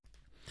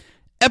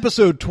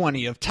Episode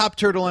 20 of Top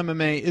Turtle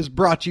MMA is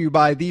brought to you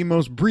by the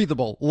most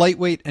breathable,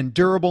 lightweight, and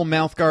durable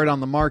mouthguard on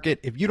the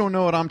market. If you don't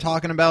know what I'm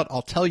talking about,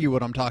 I'll tell you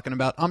what I'm talking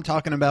about. I'm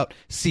talking about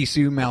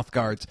Sisu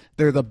mouthguards.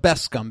 They're the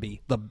best,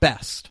 Gumby. The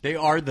best. They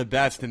are the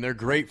best, and they're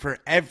great for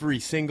every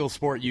single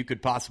sport you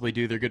could possibly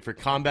do. They're good for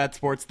combat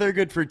sports, they're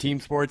good for team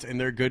sports, and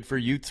they're good for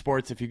youth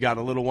sports if you got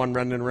a little one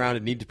running around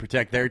and need to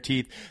protect their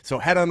teeth. So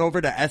head on over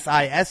to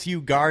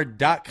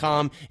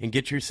sisuguard.com and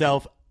get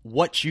yourself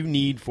what you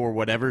need for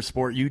whatever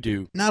sport you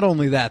do. Not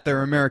only that,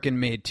 they're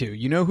American-made too.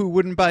 You know who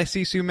wouldn't buy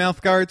Sisu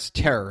mouthguards?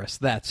 Terrorists,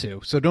 that's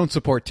who. So don't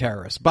support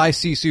terrorists. Buy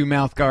Sisu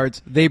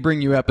mouthguards. They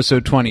bring you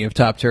episode 20 of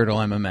Top Turtle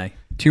MMA.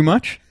 Too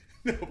much?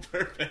 No,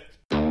 perfect.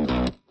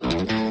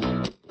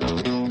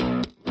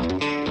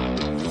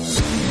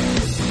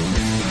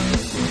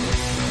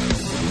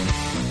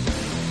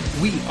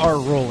 We are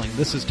rolling.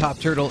 This is Top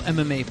Turtle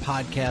MMA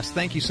Podcast.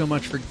 Thank you so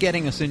much for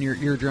getting us in your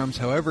eardrums,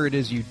 however it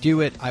is you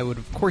do it. I would,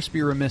 of course,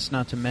 be remiss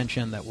not to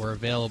mention that we're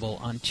available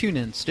on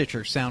TuneIn,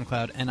 Stitcher,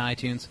 SoundCloud, and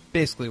iTunes,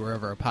 basically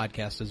wherever a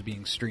podcast is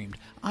being streamed.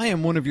 I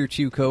am one of your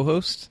two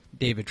co-hosts,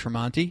 David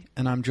Tremonti,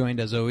 and I'm joined,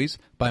 as always,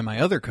 by my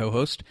other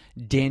co-host,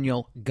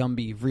 Daniel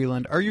Gumby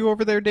Vreeland. Are you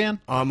over there,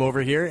 Dan? I'm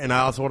over here, and I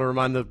also want to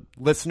remind the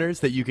listeners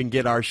that you can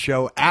get our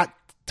show at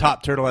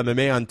Top Turtle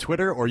MMA on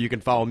Twitter, or you can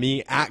follow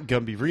me at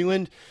Gumby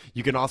Vreeland.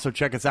 You can also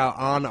check us out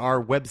on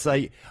our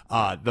website,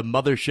 the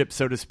mothership,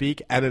 so to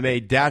speak,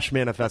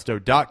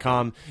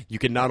 MMA-manifesto.com. You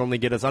can not only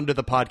get us under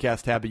the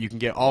podcast tab, but you can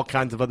get all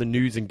kinds of other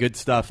news and good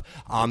stuff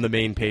on the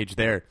main page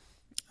there.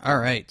 All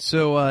right,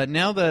 so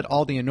now that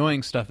all the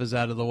annoying stuff is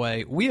out of the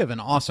way, we have an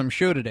awesome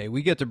show today.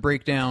 We get to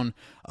break down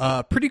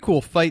a pretty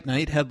cool fight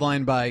night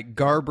headlined by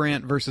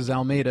Garbrandt versus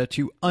Almeida,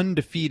 two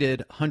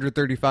undefeated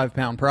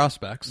 135-pound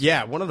prospects.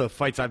 Yeah, one of the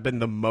fights I've been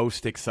the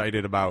most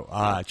excited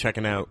about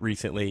checking out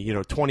recently. You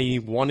know,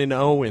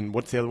 21-0, and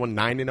what's the other one,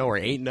 9-0 or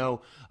 8-0?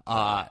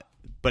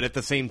 But at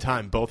the same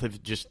time, both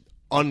have just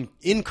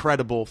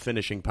incredible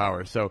finishing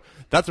power. So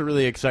that's a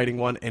really exciting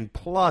one. And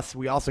plus,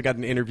 we also got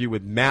an interview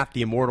with Matt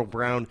the Immortal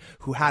Brown,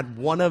 who had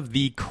one of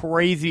the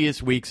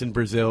craziest weeks in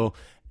Brazil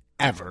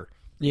ever.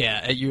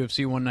 Yeah, at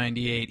UFC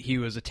 198, he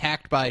was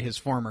attacked by his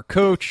former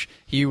coach.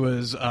 He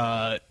was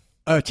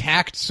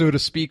attacked, so to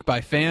speak,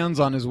 by fans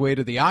on his way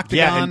to the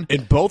octagon. Yeah,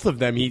 and both of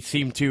them he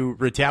seemed to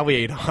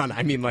retaliate on.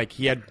 I mean, like,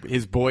 he had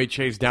his boy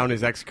chase down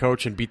his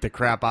ex-coach and beat the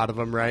crap out of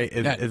him, right?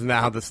 Isn't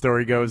that how the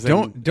story goes?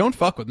 Don't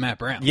fuck with Matt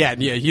Brown. Yeah,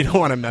 you don't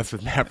want to mess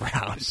with Matt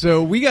Brown.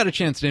 So we got a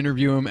chance to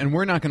interview him, and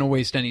we're not going to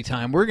waste any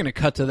time. We're going to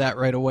cut to that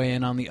right away,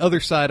 and on the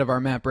other side of our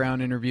Matt Brown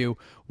interview,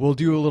 we'll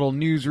do a little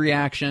news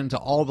reaction to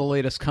all the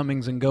latest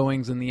comings and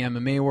goings in the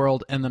MMA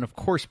world, and then, of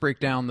course, break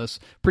down this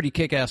pretty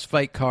kick-ass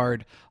fight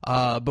card.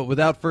 But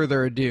without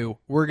further ado,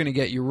 we're going to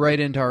get you right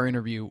into our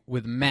interview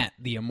with Matt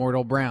the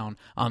Immortal Brown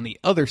on the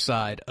other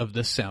side of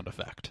this sound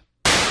effect.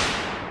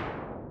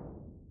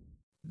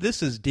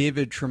 This is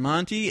David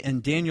Tremonti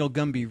and Daniel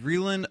Gumby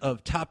Vreeland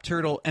of Top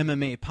Turtle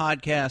MMA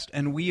Podcast,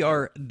 and we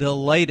are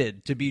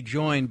delighted to be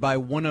joined by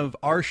one of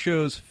our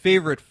show's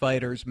favorite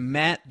fighters,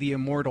 Matt the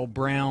Immortal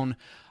Brown.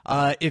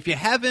 If you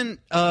haven't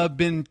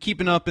been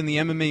keeping up in the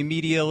MMA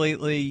media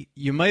lately,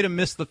 you might have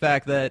missed the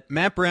fact that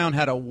Matt Brown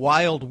had a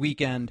wild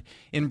weekend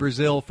in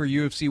Brazil for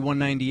UFC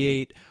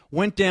 198,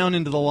 went down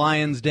into the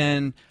Lion's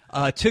Den,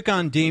 took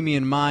on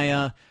Damian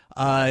Maia,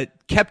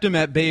 kept him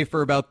at bay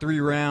for about 3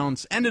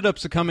 rounds, ended up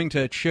succumbing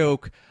to a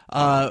choke.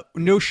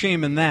 No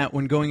shame in that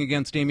when going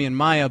against Damian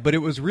Maia, but it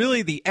was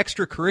really the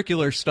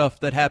extracurricular stuff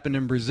that happened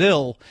in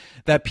Brazil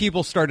that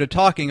people started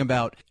talking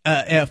about.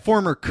 A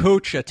former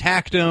coach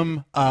attacked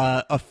him.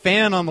 A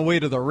fan on the way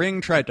to the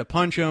ring tried to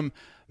punch him.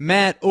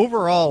 Matt,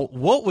 overall,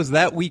 what was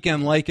that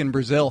weekend like in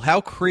Brazil?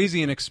 How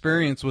crazy an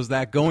experience was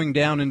that, going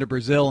down into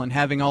Brazil and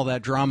having all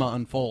that drama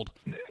unfold?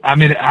 I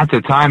mean, at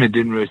the time, it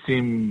didn't really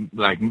seem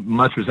like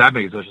much was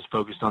happening because I was just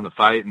focused on the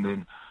fight, and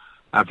then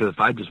after the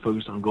fight, just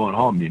focused on going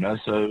home, you know?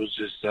 So it was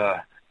just,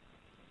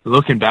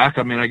 looking back,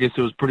 I mean, I guess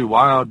it was pretty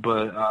wild,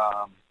 but,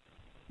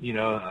 you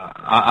know,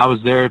 I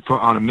was there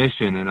on a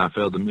mission, and I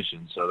failed the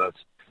mission. So that's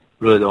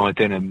really the only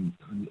thing that,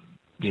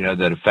 you know,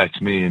 that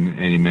affects me in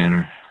any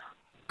manner.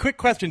 Quick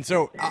question.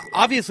 So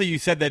obviously you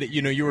said that,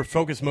 you know, you were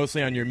focused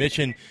mostly on your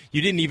mission.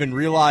 You didn't even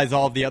realize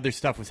all of the other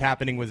stuff was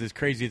happening was as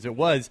crazy as it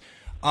was.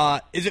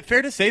 Is it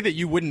fair to say that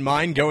you wouldn't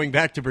mind going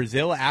back to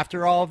Brazil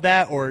after all of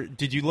that? Or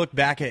did you look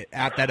back at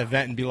that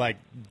event and be like,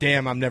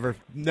 damn, I'm never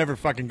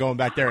fucking going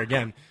back there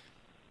again?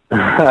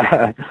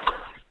 No,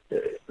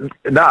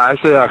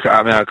 actually,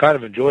 I mean, I kind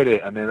of enjoyed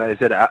it. I mean, like I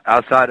said,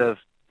 outside of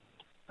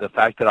the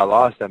fact that I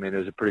lost, I mean, it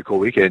was a pretty cool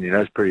weekend. You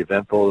know, it's pretty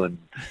eventful and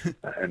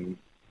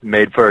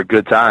made for a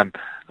good time.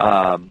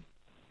 I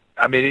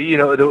mean, you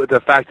know,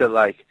 the fact that,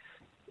 like,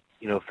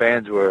 you know,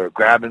 fans were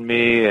grabbing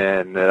me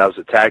and that I was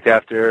attacked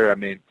after, I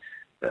mean,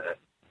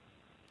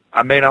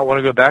 I may not want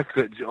to go back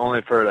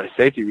only for, like,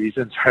 safety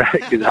reasons, right?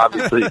 Because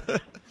obviously,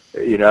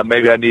 you know,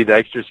 maybe I need the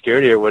extra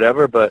security or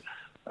whatever, but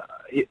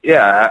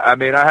yeah, I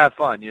mean, I have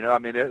fun, you know. I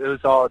mean, it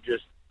was all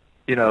just,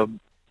 you know,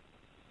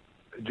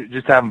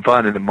 just having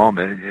fun in the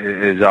moment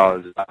is all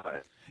it's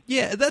about.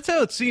 Yeah, that's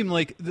how it seemed.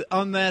 Like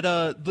on that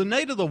the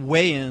night of the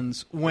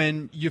weigh-ins,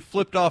 when you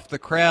flipped off the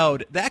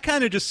crowd, that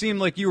kind of just seemed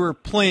like you were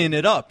playing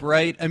it up,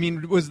 right? I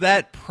mean, was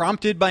that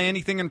prompted by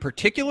anything in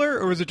particular,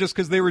 or was it just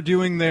because they were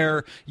doing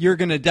their "You're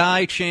gonna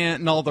die" chant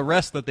and all the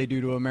rest that they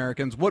do to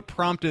Americans? What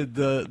prompted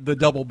the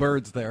double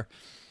birds there?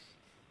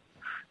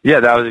 Yeah,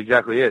 that was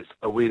exactly it.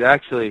 So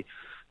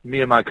me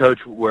and my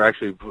coach were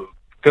actually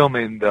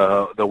filming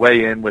the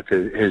weigh-in with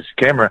his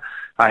camera.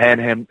 I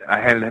handed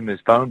him his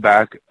phone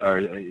back,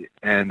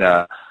 and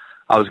I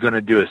was going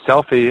to do a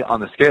selfie on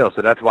the scale,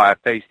 so that's why I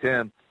faced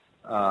him,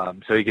 so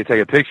he could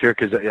take a picture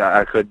because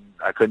I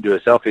couldn't do a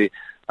selfie,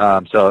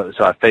 so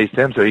I faced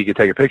him so he could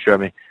take a picture of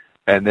me,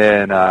 and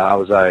then I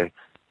was like,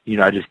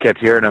 I just kept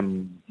hearing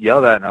him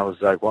yell that, and I was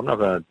like, well, I'm not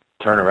going to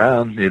turn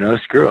around,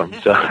 screw him.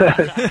 So, so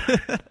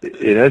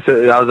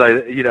I was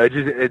like,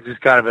 it's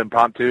just kind of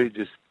impromptu,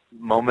 just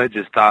moment,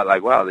 just thought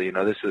like, wow,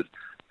 this would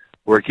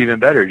work even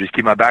better. Just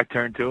keep my back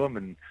turned to him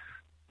and,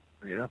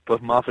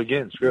 put him off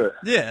again. Screw it.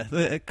 Yeah,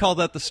 they call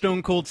that the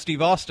Stone Cold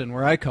Steve Austin,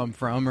 where I come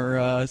from,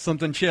 or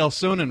something Chael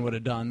Sonnen would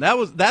have done.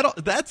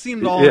 That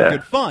seemed all in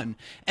good fun.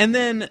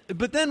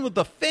 But then with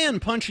the fan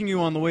punching you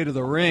on the way to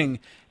the ring,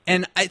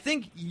 and I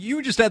think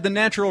you just had the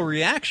natural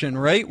reaction,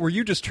 right, where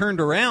you just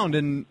turned around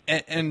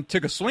and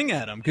took a swing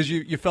at him because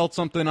you felt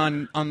something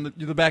on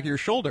the back of your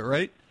shoulder,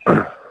 right?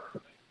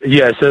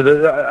 Yeah,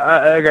 so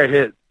I got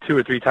hit 2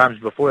 or 3 times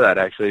before that,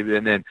 actually,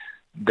 and then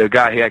the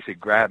guy, he actually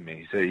grabbed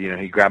me. So,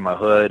 he grabbed my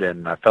hood,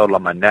 and I felt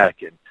on my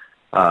neck,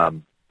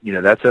 and,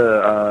 that's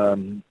a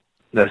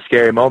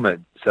scary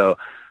moment. So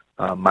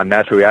my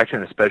natural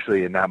reaction,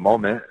 especially in that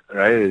moment,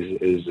 right,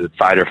 is a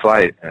fight or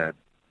flight, and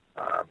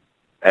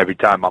every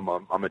time I'm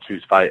gonna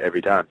choose fight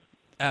every time.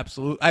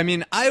 Absolutely. I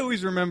mean, I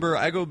always remember,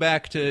 I go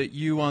back to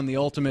you on The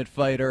Ultimate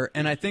Fighter,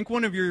 and I think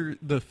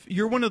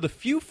you're one of the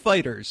few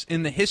fighters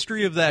in the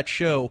history of that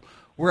show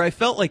where I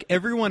felt like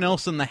everyone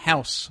else in the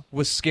house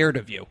was scared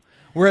of you.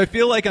 Where I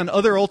feel like on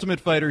other Ultimate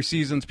Fighter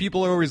seasons,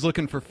 people are always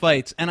looking for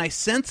fights, and I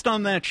sensed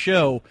on that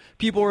show,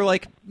 people were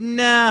like,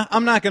 nah,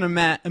 I'm not going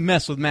to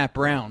mess with Matt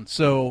Brown.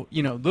 So,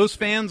 those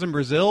fans in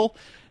Brazil,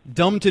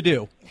 dumb to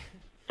do.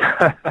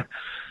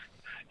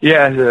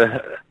 Yeah,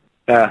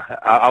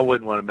 I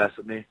wouldn't want to mess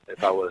with me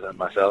if I wasn't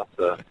myself.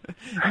 So.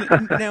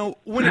 Now,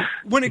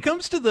 when it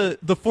comes to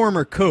the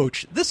former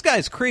coach, this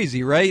guy's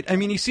crazy, right? I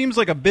mean, he seems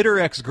like a bitter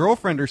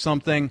ex-girlfriend or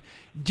something.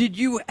 Did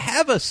you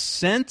have a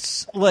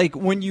sense, like,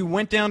 when you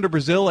went down to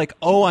Brazil, like,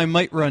 oh, I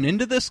might run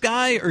into this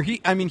guy? Or he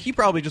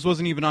probably just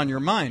wasn't even on your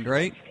mind,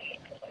 right?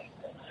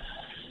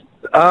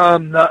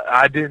 No,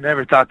 I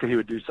never thought that he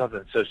would do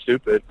something so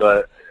stupid,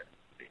 but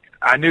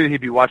I knew he'd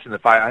be watching the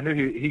fight. I knew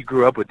he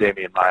grew up with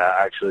Damian Maia,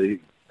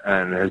 actually,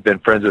 and has been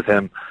friends with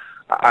him.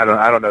 I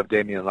don't know if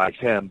Damian likes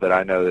him, but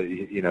I know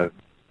that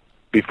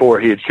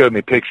before he had showed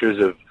me pictures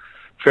of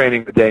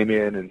training with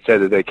Damian and said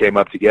that they came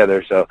up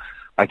together. So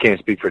I can't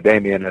speak for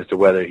Damian as to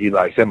whether he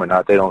likes him or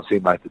not. They don't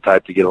seem like the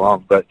type to get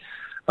along. But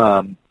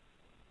I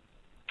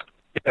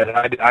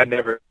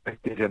never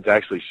expected him to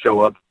actually show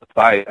up to the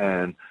fight,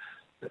 and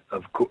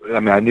of course,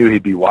 I knew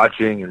he'd be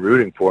watching and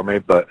rooting for me.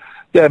 But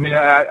yeah,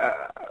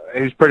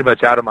 he was pretty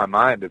much out of my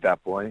mind at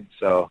that point.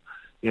 So.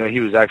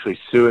 He was actually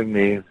suing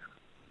me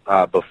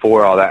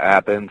before all that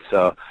happened.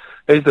 So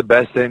it's the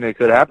best thing that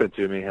could happen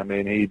to me. I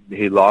mean,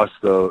 he lost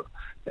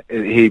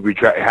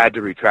had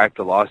to retract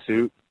the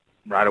lawsuit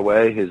right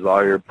away. His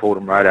lawyer pulled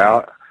him right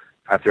out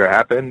after it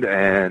happened,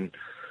 and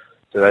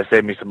so that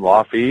saved me some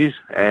law fees.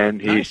 And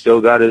he still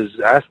got his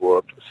ass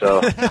whooped. So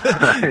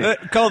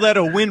call that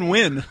a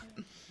win-win.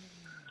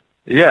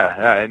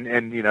 Yeah, and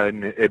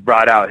it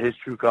brought out his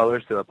true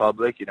colors to the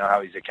public.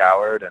 How he's a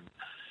coward, and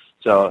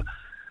so.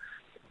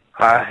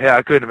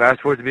 I couldn't have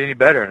asked for it to be any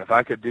better. And if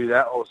I could do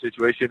that whole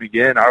situation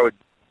again, I would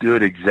do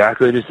it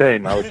exactly the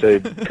same. I would say,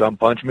 come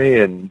punch me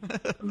and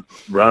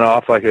run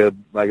off like a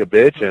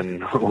bitch,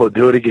 and we'll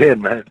do it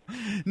again, man.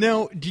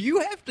 Now, do you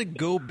have to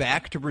go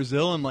back to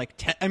Brazil and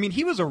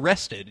he was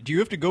arrested. Do you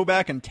have to go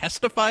back and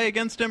testify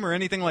against him or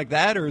anything like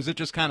that? Or is it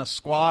just kind of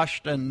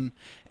squashed and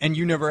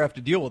you never have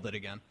to deal with it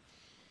again?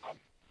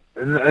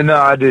 No,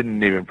 I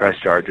didn't even press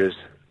charges.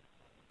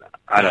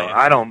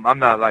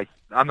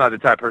 I'm not the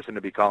type of person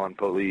to be calling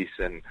police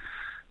and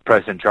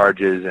pressing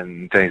charges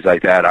and things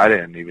like that. I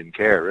didn't even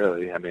care,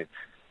 really. I mean,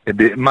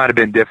 it might have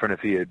been different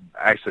if he had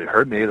actually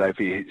hurt me, like if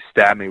he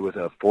stabbed me with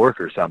a fork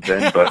or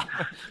something. But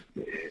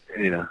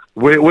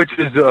which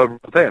is a real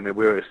thing. I mean,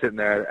 we were sitting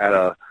there at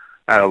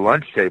a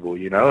lunch table,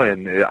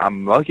 and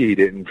I'm lucky he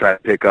didn't try to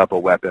pick up a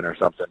weapon or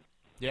something.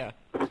 Yeah.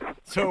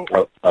 So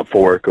a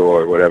fork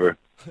or whatever.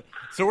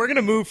 So we're going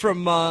to move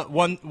from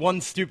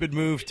one stupid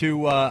move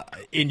to,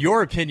 in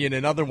your opinion,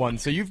 another one.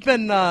 So you've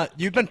been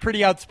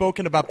pretty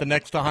outspoken about the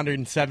next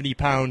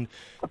 170-pound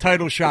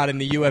title shot in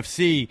the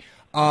UFC.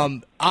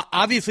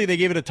 Obviously, they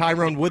gave it to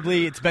Tyron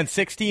Woodley. It's been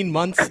 16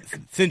 months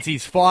since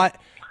he's fought.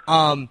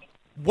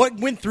 What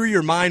went through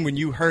your mind when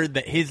you heard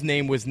that his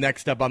name was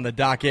next up on the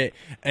docket?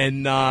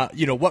 And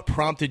what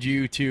prompted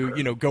you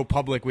to go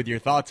public with your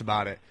thoughts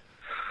about it?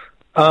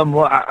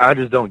 Well, I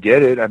just don't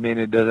get it. I mean,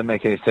 it doesn't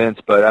make any sense.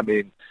 But I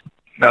mean,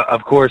 Now,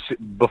 of course,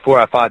 before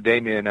I fought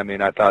Damian, I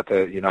mean, I thought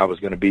that, I was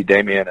going to beat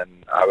Damian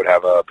and I would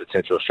have a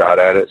potential shot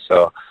at it.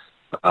 So,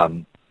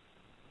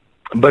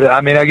 but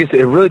I mean, I guess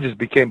it really just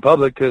became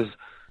public because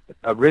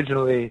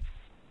originally,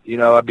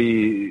 I'd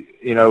be,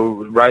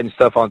 writing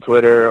stuff on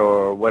Twitter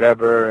or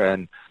whatever,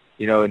 and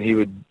and he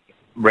would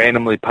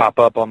randomly pop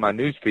up on my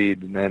news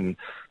feed, and then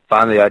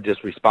finally I'd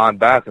just respond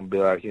back and be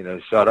like,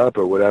 shut up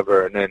or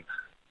whatever, and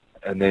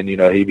then he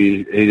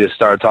just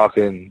started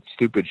talking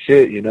stupid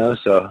shit,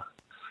 So,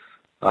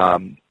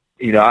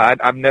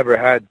 I've never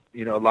had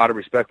a lot of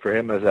respect for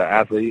him as an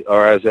athlete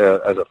or as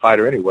a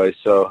fighter anyway.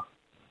 So,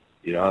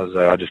 I was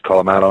like, I'll just call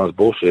him out on his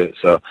bullshit.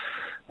 So,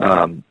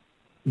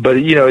 but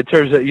in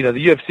terms of the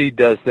UFC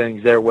does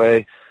things their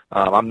way.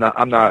 I'm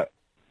not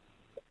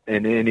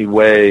in any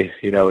way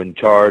in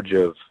charge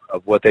of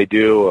what they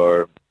do,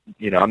 or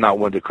I'm not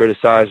one to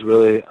criticize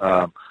really.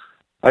 I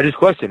just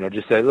question. I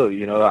just say, look,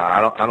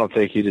 I don't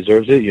think he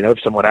deserves it. If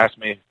someone asks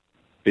me if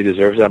he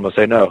deserves it, I'm gonna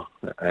say no.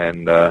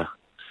 And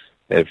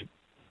if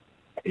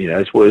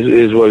it's what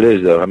it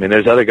is, though. I mean,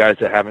 there's other guys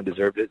that haven't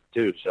deserved it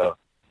too. So.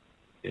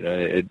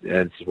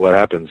 It's what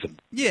happens.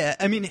 Yeah,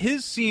 I mean,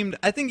 his seemed,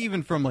 I think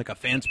even from like a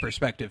fan's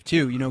perspective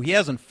too, he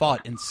hasn't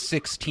fought in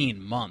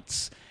 16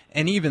 months.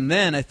 And even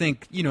then, I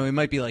think, he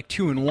might be like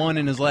 2-1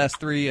 in his last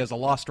 3 as a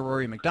loss to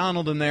Rory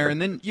McDonald in there.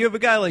 And then you have a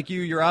guy like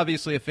you're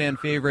obviously a fan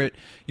favorite,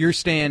 you're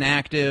staying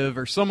active,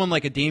 or someone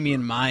like a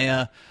Damian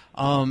Maia.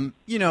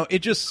 It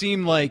just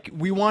seemed like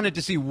we wanted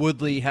to see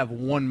Woodley have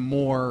one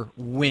more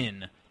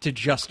win to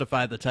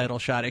justify the title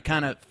shot. It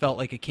kind of felt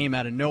like it came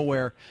out of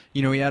nowhere.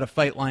 He had a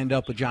fight lined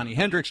up with Johnny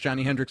Hendricks.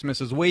 Johnny Hendricks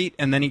misses weight,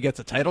 and then he gets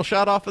a title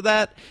shot off of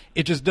that.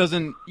 It just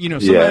doesn't,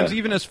 sometimes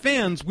even as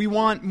fans, we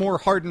want more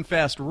hard and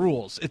fast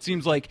rules. It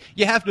seems like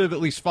you have to have at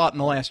least fought in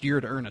the last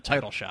year to earn a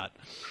title shot.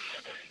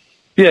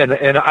 Yeah,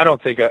 and I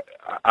don't think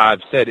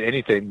I've said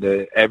anything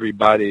that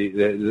everybody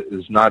that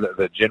is not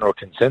the general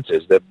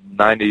consensus that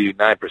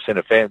 99%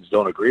 of fans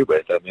don't agree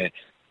with. I mean,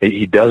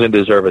 he doesn't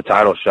deserve a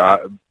title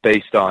shot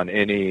based on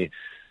any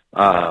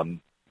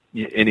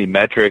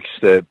metrics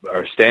that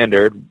are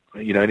standard,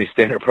 any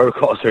standard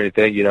protocols or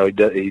anything,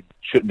 he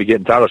shouldn't be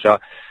getting title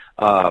shot.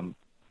 I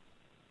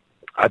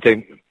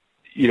think,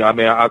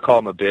 I call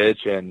him a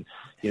bitch and,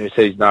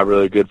 say he's not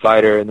really a good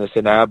fighter and this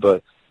and that,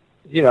 but,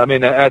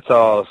 that's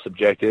all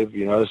subjective,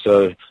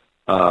 so,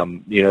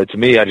 to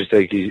me, I just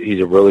think he's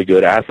a really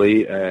good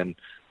athlete and,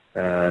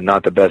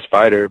 not the best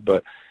fighter,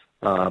 but,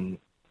 so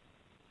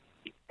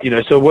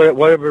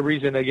whatever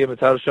reason they give him a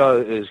title shot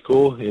is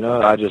cool,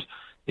 I just,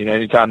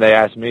 anytime they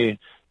ask me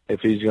if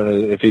he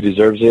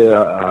deserves it,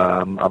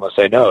 I'm gonna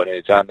say no. And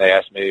anytime they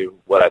ask me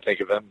what I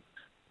think of him,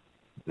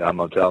 I'm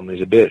gonna tell him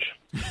he's a bitch.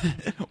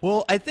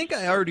 Well, I think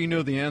I already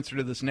know the answer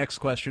to this next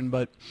question,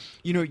 but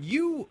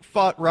you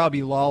fought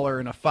Robbie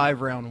Lawler in a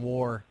 5-round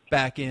war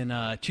back in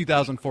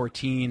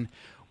 2014.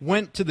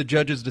 Went to the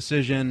judges'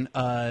 decision.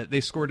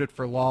 They scored it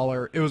for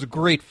Lawler. It was a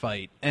great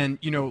fight. And,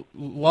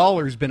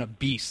 Lawler's been a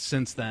beast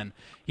since then.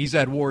 He's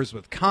had wars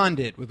with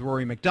Condit, with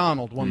Rory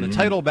McDonald, won the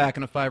title back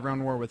in a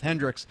 5-round war with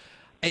Hendricks.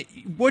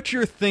 What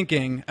you're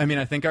thinking, I mean,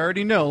 I think I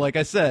already know, like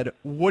I said,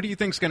 what do you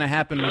think's going to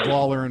happen with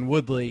Lawler and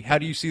Woodley? How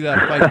do you see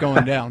that fight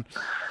going down?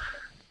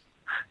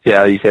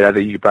 Yeah, you said I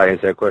think you could probably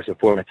answer that question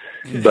for me.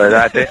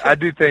 But I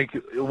do think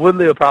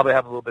Woodley will probably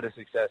have a little bit of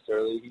success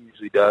early. He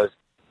usually does.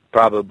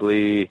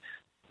 Probably...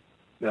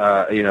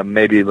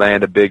 maybe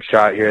land a big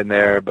shot here and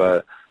there,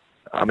 but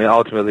I mean,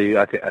 ultimately,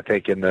 I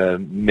think in the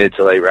mid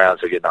to late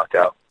rounds, he'll get knocked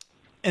out.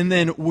 And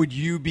then, would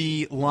you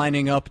be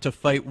lining up to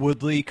fight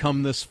Woodley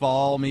come this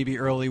fall, maybe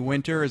early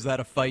winter? Is that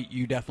a fight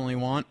you definitely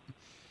want?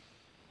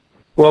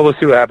 Well, we'll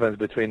see what happens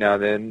between now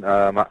and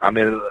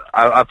then.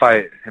 I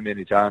fight him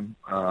anytime,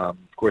 of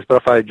course,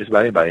 but I fight just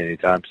about anybody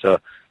anytime. So,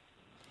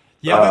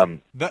 yeah,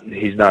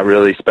 he's not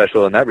really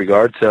special in that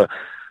regard. So,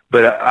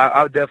 but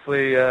I'll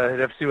definitely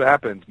have to see what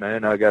happens,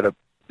 man. I got to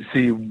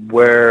see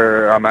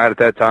where I'm at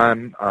that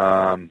time.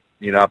 I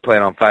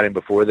plan on fighting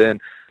before then.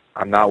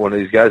 I'm not one of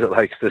these guys that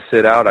likes to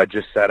sit out. I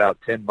just sat out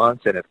 10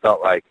 months, and it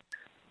felt like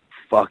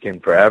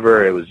fucking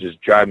forever. It was just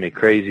driving me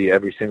crazy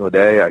every single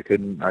day. I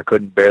couldn't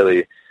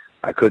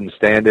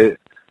stand it.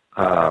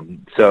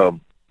 So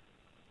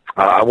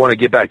I want to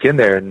get back in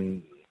there,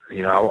 and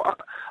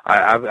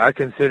I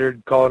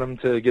considered calling him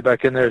to get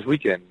back in there this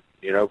weekend,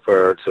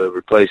 to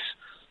replace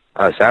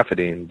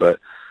Saffiedine, but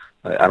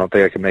I don't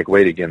think I can make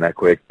weight again that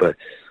quick. But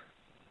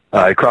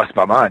it crossed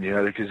my mind,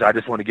 because I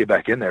just want to get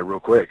back in there real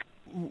quick.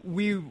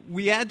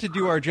 We had to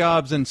do our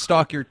jobs and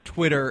stalk your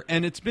Twitter,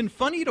 and it's been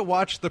funny to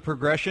watch the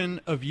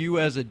progression of you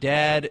as a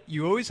dad.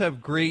 You always have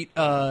great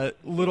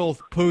little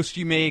posts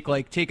you make,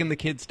 like taking the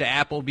kids to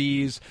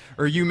Applebee's,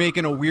 or you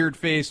making a weird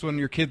face when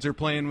your kids are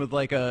playing with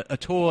like a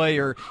toy,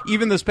 or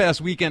even this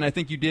past weekend, I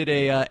think you did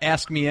a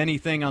Ask Me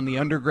Anything on the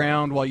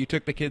Underground while you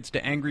took the kids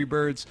to Angry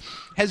Birds.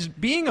 Has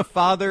being a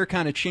father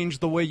kind of changed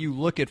the way you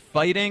look at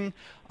fighting?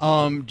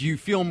 Do you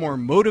feel more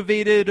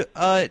motivated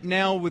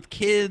now with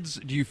kids?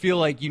 Do you feel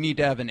like you need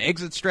to have an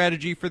exit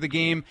strategy for the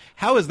game?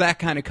 How has that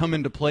kind of come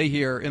into play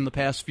here in the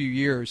past few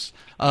years,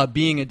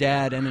 being a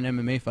dad and an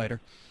MMA fighter?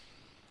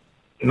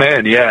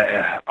 Man,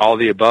 yeah, all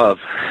the above.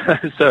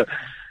 So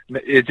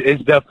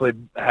it's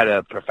definitely had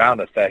a profound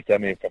effect. I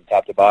mean, from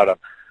top to bottom.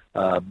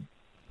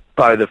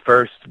 Probably the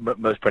first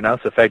most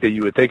pronounced effect that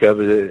you would think of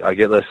is I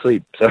get less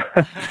sleep. So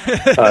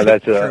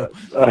that's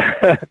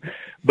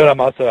but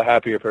I'm also a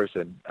happier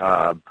person.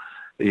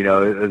 You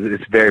know,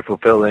 it's very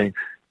fulfilling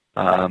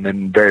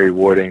and very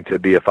rewarding to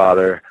be a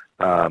father.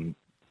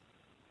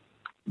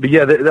 But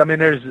yeah, I mean,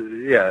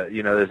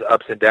 there's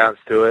ups and downs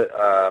to it.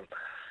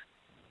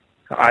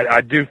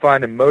 I do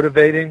find it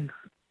motivating,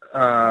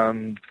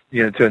 to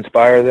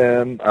inspire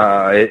them.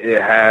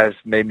 It has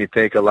made me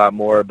think a lot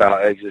more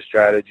about exit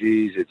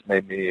strategies. It's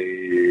made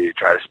me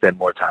try to spend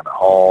more time at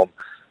home.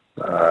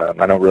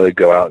 I don't really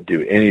go out and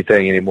do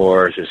anything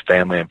anymore. It's just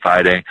family and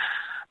fighting.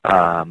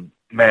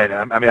 Man,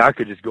 I mean, I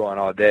could just go on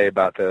all day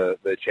about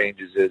the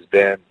changes there's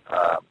been.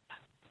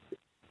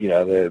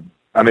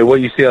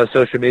 What you see on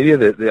social media,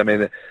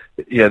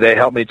 they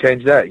helped me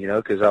change that,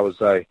 because I was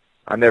like,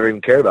 I never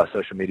even cared about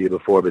social media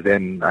before, but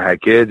then I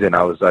had kids and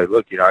I was like,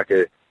 look, I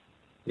could,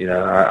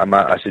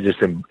 I should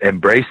just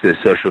embrace this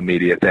social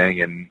media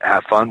thing and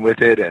have fun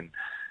with it. And,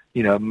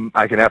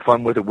 I can have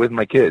fun with it with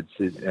my kids,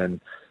 and,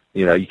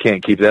 you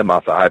can't keep them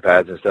off the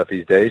iPads and stuff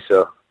these days.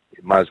 So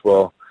you might as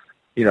well,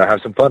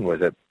 have some fun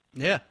with it.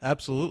 Yeah,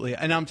 absolutely.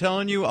 And I'm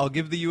telling you, I'll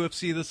give the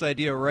UFC this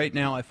idea right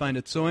now. I find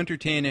it so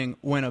entertaining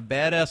when a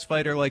badass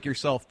fighter like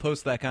yourself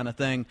posts that kind of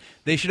thing.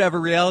 They should have a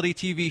reality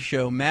TV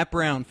show, Matt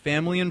Brown,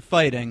 Family and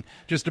Fighting,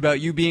 just about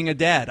you being a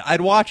dad.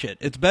 I'd watch it.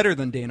 It's better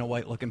than Dana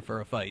White looking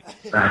for a fight.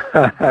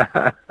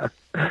 I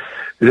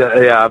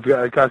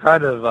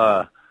kind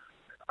of,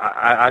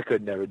 I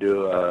could never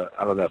do,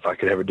 I don't know if I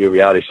could ever do a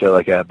reality show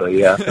like that, but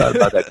yeah, I thought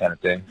about that kind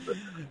of thing. But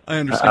I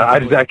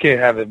understand. I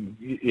can't have it.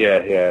 Yeah,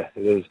 it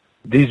is.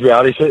 These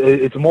reality shows,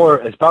 it's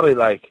probably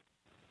like,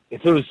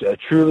 if it was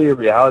truly a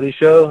reality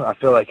show, I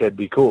feel like it'd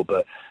be cool.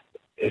 But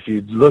if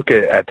you look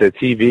at the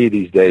TV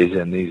these days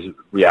and these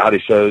reality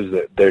shows,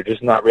 they're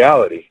just not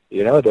reality.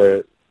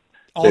 They're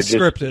all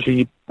scripted. Just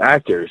cheap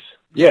actors.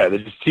 Yeah, they're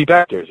just cheap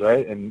actors,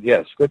 right? And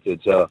yeah,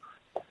 scripted. So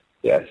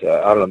yeah,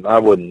 I don't know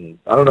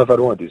if I'd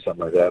want to do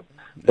something like that.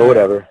 But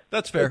whatever.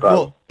 That's fair.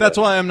 Well, that's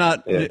why I'm not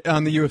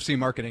on the UFC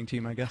marketing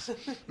team, I guess.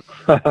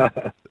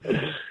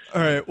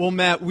 All right. Well,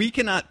 Matt, we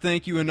cannot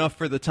thank you enough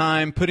for the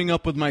time, putting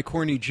up with my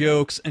corny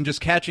jokes, and just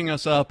catching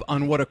us up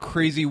on what a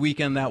crazy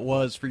weekend that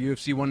was for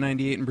UFC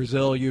 198 in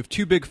Brazil. You have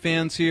two big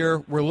fans here.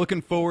 We're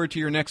looking forward to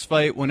your next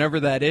fight, whenever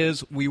that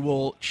is. We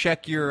will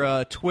check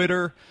your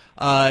Twitter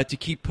to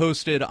keep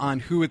posted on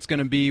who it's going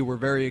to be. We're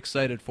very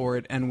excited for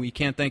it, and we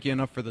can't thank you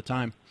enough for the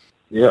time.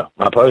 Yeah,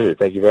 my pleasure.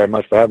 Thank you very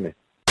much for having me.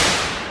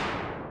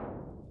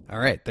 All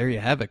right, there you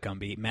have it,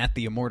 Gumby. Matt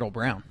the Immortal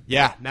Brown.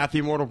 Yeah, Matt the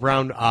Immortal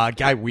Brown,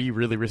 guy we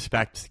really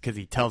respect because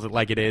he tells it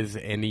like it is,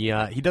 and he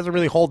doesn't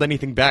really hold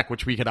anything back,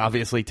 which we could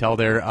obviously tell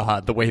there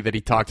the way that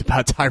he talked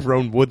about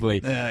Tyron Woodley.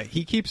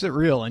 He keeps it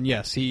real, and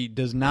yes, he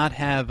does not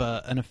have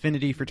an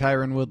affinity for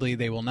Tyron Woodley.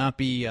 They will not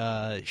be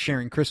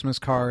sharing Christmas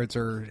cards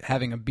or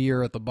having a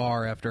beer at the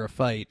bar after a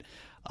fight.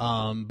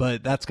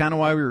 But that's kind of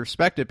why we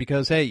respect it,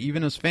 because, hey,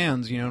 even as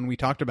fans, and we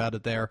talked about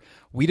it there,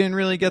 we didn't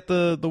really get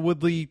the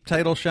Woodley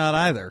title shot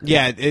either.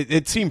 Yeah,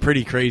 it seemed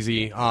pretty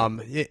crazy.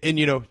 And,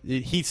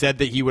 he said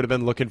that he would have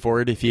been looking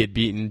for it if he had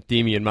beaten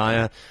Demian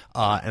Maia.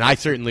 And I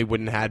certainly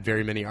wouldn't have had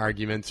very many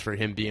arguments for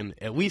him being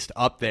at least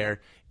up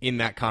there in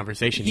that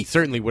conversation. He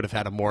certainly would have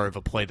had more of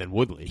a play than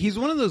Woodley. He's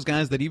one of those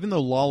guys that even though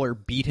Lawler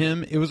beat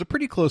him, it was a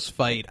pretty close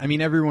fight. I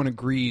mean, everyone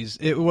agrees.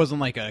 It wasn't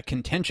like a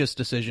contentious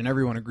decision.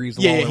 Everyone agrees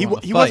Lawler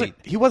won the fight.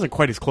 He wasn't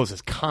quite as close as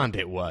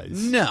Condit was.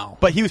 No.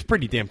 But he was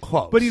pretty damn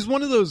close. But he's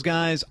one of those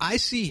guys, I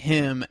see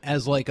him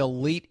as like a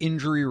late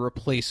injury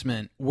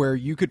replacement where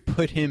you could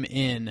put him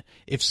in.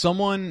 If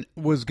someone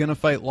was going to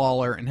fight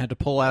Lawler and had to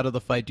pull out of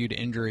the fight due to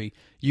injury,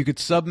 you could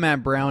sub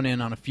Matt Brown in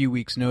on a few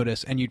weeks'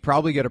 notice, and you'd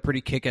probably get a pretty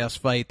kick-ass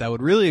fight that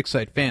would really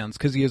excite fans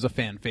because he is a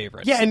fan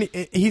favorite. Yeah, and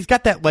he's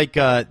got that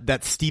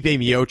that Stipe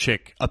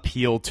Miocic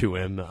appeal to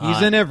him.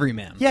 He's an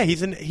everyman. Yeah,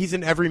 he's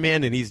an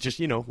everyman, and he's just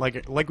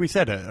like we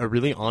said, a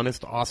really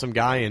honest, awesome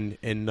guy, and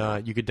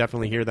you could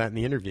definitely hear that in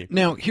the interview.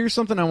 Now, here's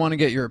something I want to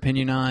get your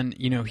opinion on.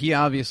 He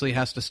obviously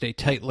has to stay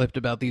tight-lipped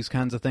about these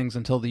kinds of things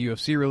until the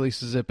UFC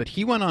releases it, but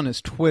he went on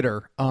his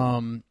Twitter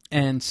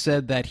and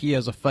said that he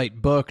has a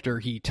fight booked, or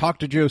he talked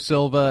to Joe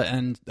Silva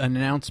and an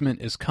announcement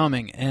is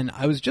coming. And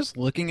I was just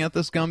looking at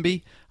this,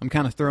 Gumby. I'm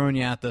kind of throwing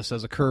you at this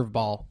as a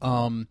curveball.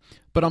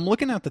 But I'm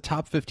looking at the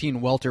top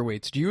 15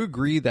 welterweights. Do you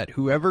agree that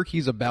whoever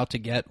he's about to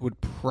get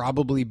would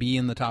probably be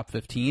in the top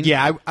 15?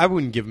 Yeah, I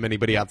wouldn't give him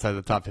anybody outside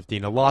the top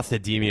 15. A loss to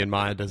Demian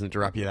Maia doesn't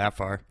drop you that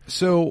far.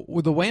 So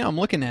with the way I'm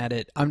looking at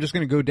it, I'm just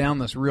going to go down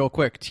this real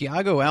quick.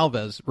 Thiago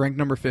Alves, ranked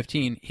number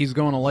 15, he's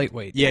going to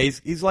lightweight. Yeah,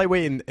 he's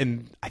lightweight,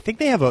 and I think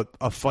they have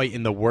a fight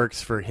in the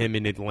works for him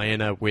in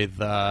Atlanta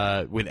with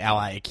Al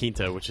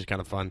Iaquinta, which is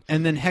kind of fun.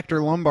 And then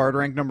Hector Lombard,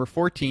 ranked number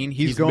 14,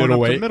 he's going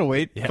middleweight. up to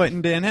middleweight,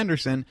 fighting Dan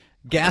Henderson.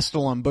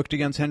 Gastelum booked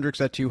against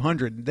Hendricks at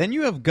 200. Then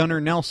you have Gunnar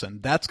Nelson.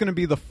 That's going to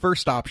be the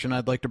first option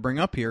I'd like to bring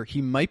up here.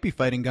 He might be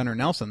fighting Gunnar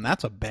Nelson.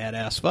 That's a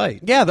badass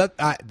fight. Yeah,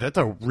 that's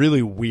a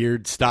really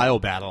weird style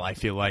battle, I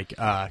feel like,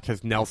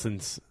 because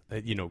Nelson's,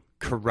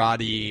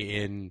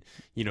 karate and,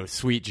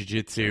 sweet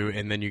jiu-jitsu,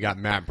 and then you got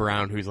Matt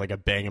Brown, who's like a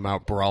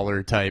bang-em-out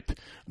brawler type.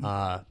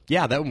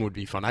 Yeah, that one would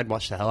be fun. I'd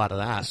watch the hell out of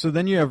that. So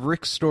then you have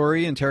Rick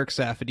Story and Tarek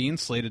Safadine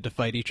slated to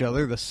fight each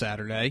other this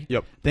Saturday.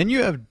 Yep. Then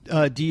you have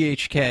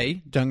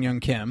DHK, Dong Young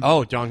Kim.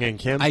 Oh, Jong Hyun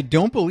Kim? I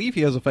don't believe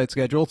he has a fight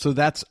scheduled, so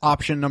that's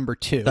option number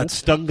 2. That's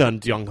Stun Gun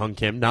Jong Hyun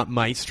Kim, not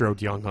Maestro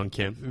Jong Hyun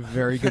Kim.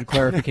 Very good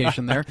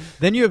clarification there.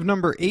 Then you have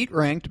number 8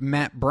 ranked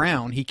Matt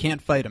Brown. He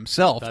can't fight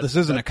himself. This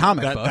isn't a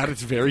comic book. That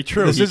is very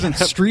true. This isn't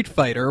Street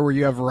Fighter where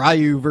you have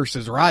Ryu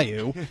versus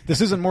Ryu.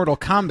 This isn't Mortal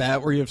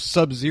Kombat where you have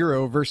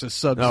Sub-Zero versus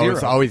Sub-Zero. No,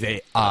 it's always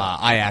a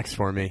IAX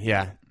for me,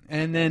 yeah.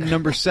 And then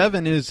number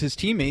 7 is his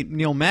teammate,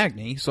 Neil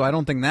Magny, so I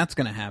don't think that's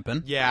going to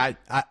happen. Yeah,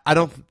 I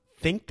don't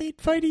think they'd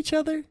fight each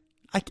other.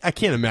 I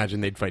can't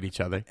imagine they'd fight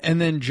each other.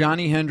 And then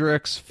Johnny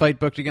Hendricks, fight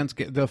booked against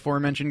the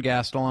aforementioned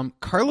Gastelum.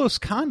 Carlos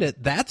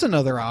Condit, that's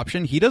another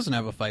option. He doesn't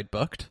have a fight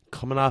booked.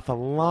 Coming off a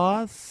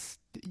loss?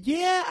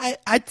 Yeah,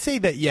 I'd say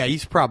that, yeah,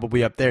 he's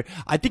probably up there.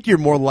 I think you're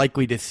more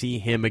likely to see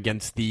him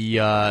against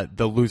the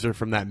loser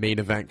from that main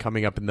event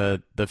coming up in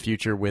the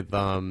future with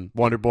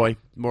Wonder Boy.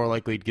 More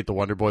likely to get the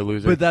Wonder Boy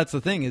loser. But that's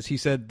the thing, is he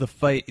said the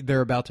fight,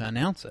 they're about to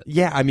announce it.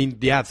 Yeah, I mean,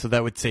 yeah, so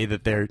that would say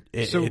that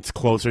it's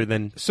closer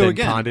than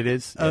Condit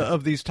is. Yeah.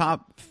 Of these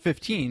top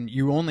 15,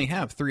 you only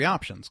have 3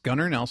 options.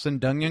 Gunnar Nelson,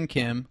 Dong Young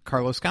Kim,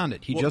 Carlos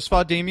Condit. He just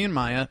fought Damian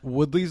Maia.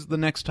 Woodley's the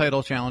next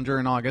title challenger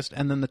in August,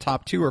 and then the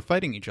top 2 are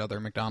fighting each other,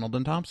 McDonald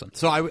and Thompson.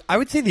 So I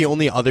would say the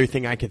only other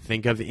thing I could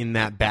think of in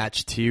that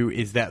batch, too,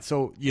 is that,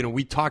 so,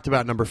 we talked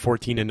about number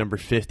 14 and number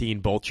 15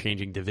 both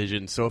changing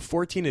divisions. So if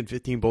 14 and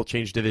 15 both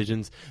change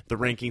divisions,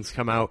 the rankings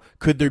come out.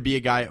 Could there be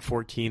a guy at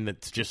 14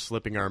 that's just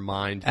slipping our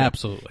mind?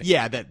 Absolutely.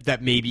 Yeah,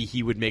 that maybe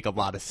he would make a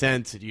lot of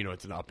sense.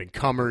 It's an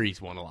up-and-comer.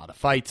 He's won a lot of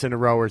fights in a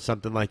row or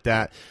something like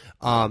that.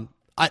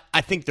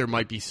 I think there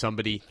might be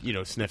somebody,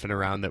 sniffing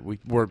around that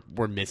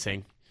we're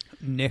missing.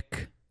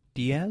 Nick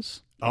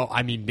Diaz? Oh,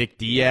 I mean, Nick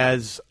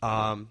Diaz.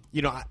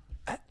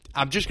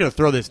 I'm just going to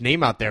throw this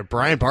name out there.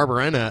 Brian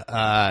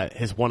Barberena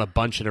has won a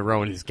bunch in a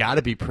row, and he's got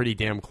to be pretty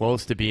damn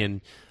close to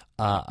being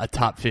a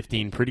top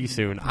 15 pretty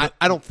soon.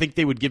 I don't think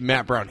they would give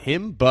Matt Brown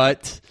him,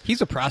 but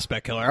he's a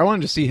prospect killer. I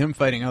wanted to see him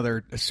fighting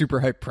other super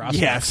hype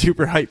prospects. Yeah,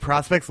 super hype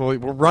prospects. Well,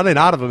 we're running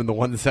out of them in the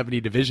 170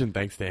 division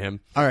thanks to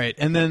him. All right,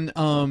 and then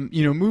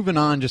moving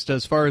on, just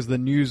as far as the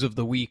news of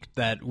the week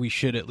that we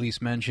should at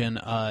least mention,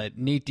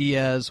 Nate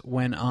Diaz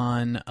went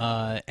on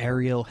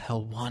Ariel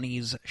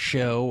Helwani's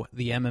show,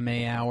 the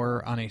MMA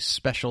Hour, on a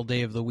special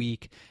day of the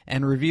week,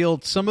 and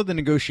revealed some of the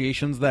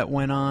negotiations that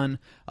went on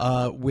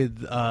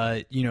with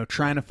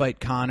trying to fight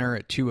Conor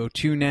at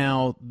 202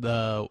 now.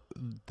 The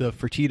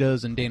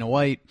Fertittas and Dana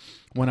White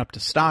went up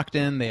to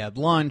Stockton. They had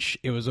lunch.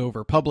 It was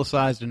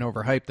over-publicized and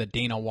overhyped that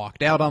Dana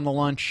walked out on the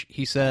lunch,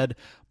 he said.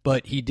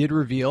 But he did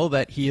reveal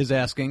that he is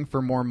asking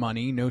for more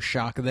money. No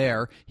shock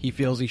there. He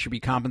feels he should be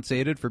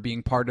compensated for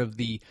being part of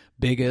the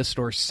biggest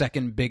or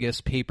second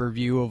biggest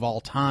pay-per-view of all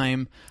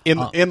time.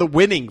 And the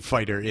winning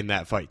fighter in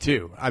that fight,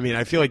 too. I mean,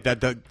 I feel like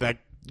that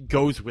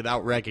goes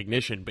without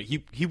recognition, but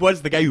he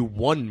was the guy who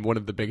won one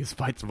of the biggest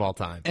fights of all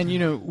time. And,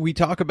 we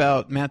talk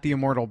about Matt the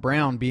Immortal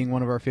Brown being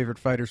one of our favorite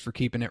fighters for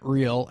keeping it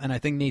real, and I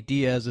think Nate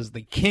Diaz is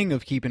the king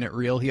of keeping it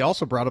real. He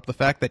also brought up the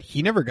fact that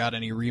he never got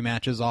any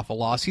rematches off a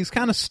loss. He's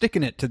kind of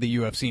sticking it to the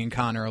UFC and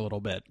Conor a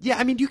little bit. Yeah,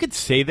 I mean, you could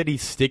say that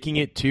he's sticking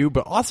it too,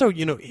 but also,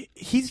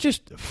 he's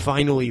just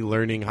finally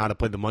learning how to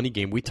play the money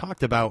game. We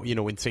talked about,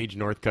 when Sage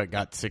Northcutt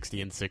got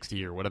 60 and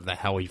 60 or whatever the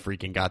hell he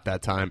freaking got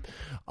that time.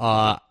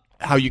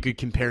 How you could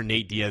compare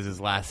Nate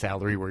Diaz's last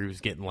salary where he was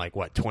getting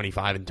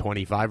 25 and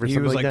 25 or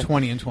something like that. He was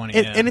 20 and 20,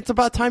 and it's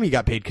about time he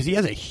got paid because he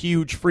has a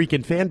huge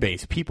freaking fan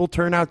base. People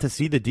turn out to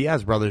see the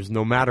Diaz brothers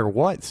no matter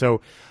what.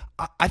 So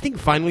I think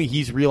finally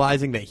he's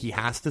realizing that he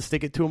has to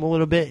stick it to him a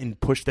little bit and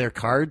push their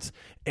cards.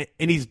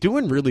 And he's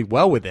doing really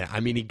well with it. I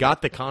mean, he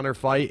got the Conor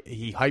fight.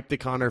 He hyped the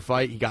Conor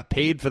fight. He got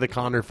paid for the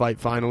Conor fight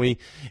finally.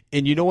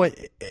 And you know what?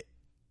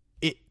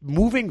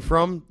 Moving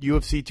from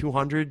UFC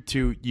 200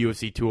 to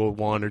UFC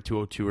 201 or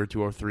 202 or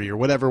 203 or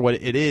whatever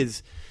it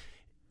is,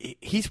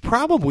 he's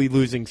probably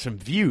losing some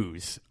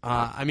views.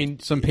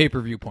 Some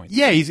pay-per-view points.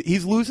 Yeah,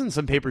 he's losing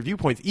some pay-per-view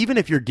points. Even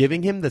if you're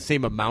giving him the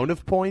same amount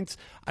of points,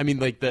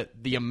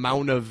 the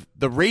amount of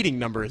the rating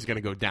number is going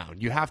to go down.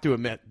 You have to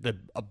admit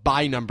a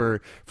buy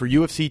number for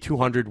UFC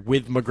 200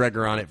 with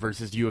McGregor on it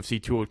versus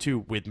UFC 202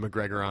 with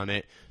McGregor on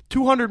it.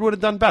 200 would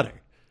have done better.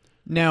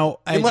 Now,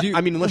 unless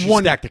you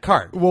stack the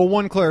card. Well,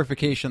 one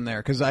clarification there,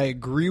 because I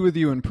agree with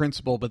you in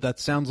principle, but that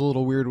sounds a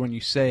little weird when you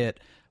say it.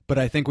 But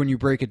I think when you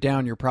break it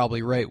down, you're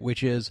probably right,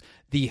 which is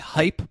the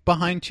hype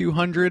behind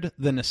 200,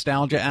 the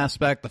nostalgia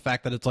aspect, the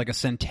fact that it's like a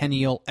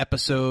centennial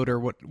episode or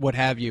what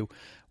have you,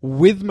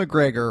 with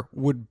McGregor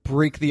would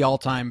break the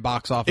all-time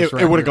box office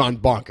record. It would have gone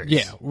bonkers.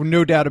 Yeah,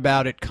 no doubt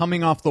about it,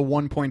 coming off the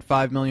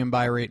 1.5 million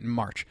buy rate in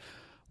March.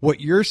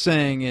 What you're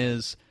saying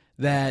is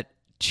that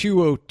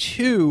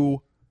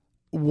 202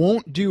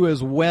 won't do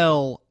as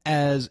well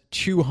as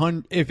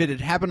 200. If it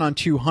had happened on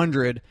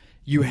 200,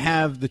 you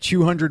have the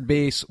 200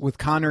 base with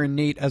Connor and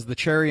Nate as the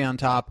cherry on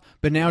top,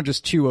 but now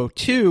just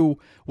 202,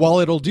 while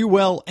it'll do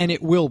well and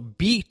it will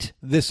beat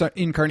this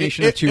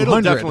incarnation of 200.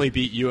 It'll definitely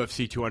beat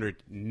UFC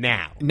 200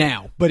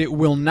 now. But it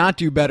will not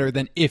do better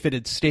than if it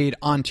had stayed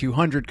on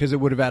 200 because it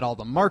would have had all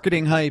the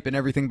marketing hype and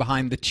everything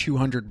behind the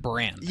 200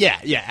 brand. Yeah,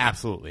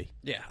 absolutely.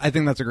 Yeah, I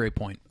think that's a great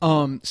point.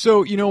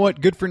 So you know what?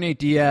 Good for Nate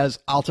Diaz.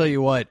 I'll tell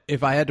you what,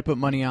 if I had to put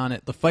money on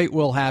it, the fight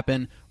will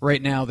happen.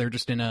 Right now, they're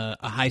just in a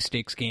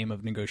high-stakes game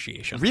of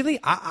negotiation. Really?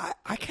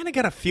 I kind of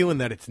got a feeling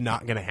that it's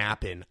not going to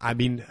happen. I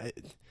mean,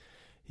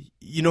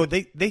 you know,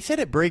 they said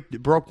it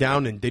broke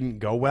down and didn't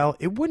go well.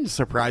 It wouldn't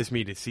surprise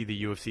me to see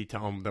the UFC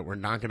tell them that we're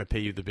not going to pay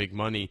you the big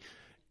money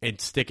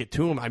and stick it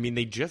to him. I mean,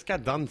 they just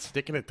got done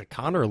sticking it to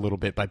Conor a little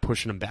bit by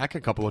pushing him back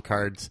a couple of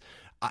cards.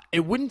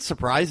 It wouldn't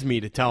surprise me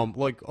to tell him,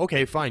 like,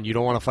 okay, fine, you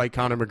don't want to fight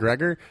Conor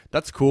McGregor?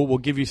 That's cool. We'll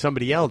give you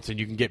somebody else, and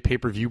you can get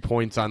pay-per-view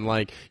points on,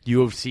 like,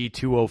 UFC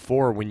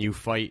 204 when you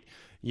fight,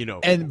 you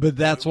know. But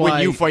that's why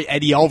when you fight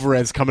Eddie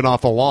Alvarez coming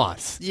off a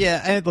loss. Yeah,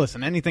 and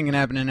listen, anything can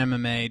happen in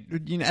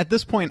MMA. You know, at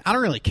this point, I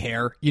don't really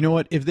care. You know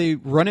what? If they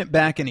run it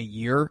back in a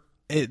year,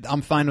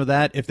 I'm fine with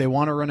that. If they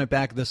want to run it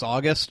back this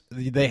August,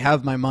 they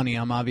have my money.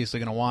 I'm obviously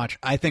going to watch.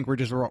 I think we're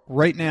just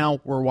right now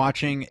we're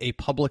watching a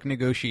public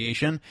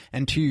negotiation.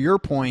 And to your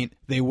point,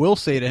 they will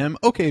say to him,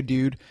 "Okay,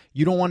 dude,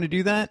 you don't want to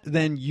do that?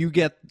 Then you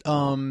get,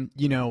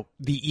 you know,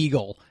 the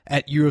Eagle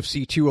at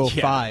UFC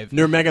 205, yeah.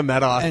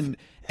 Nurmagomedov,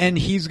 and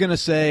he's going to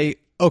say."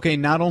 Okay,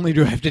 not only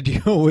do I have to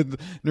deal with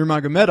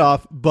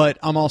Nurmagomedov, but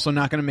I'm also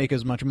not going to make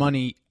as much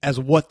money as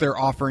what they're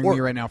offering me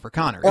right now for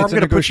Conor. Or I'm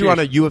going to put you on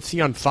a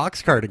UFC on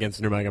Fox card against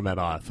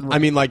Nurmagomedov. Right. I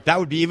mean, like, that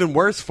would be even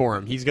worse for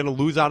him. He's going to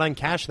lose out on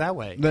cash that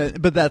way.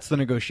 But that's the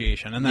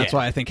negotiation, and that's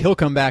why I think he'll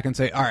come back and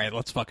say, all right,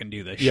 let's fucking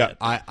do this shit.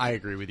 I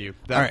agree with you.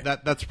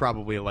 That's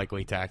probably a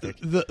likely tactic.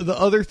 The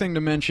other thing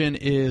to mention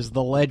is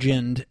the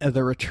legend,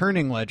 the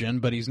returning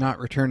legend, but he's not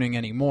returning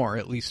anymore,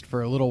 at least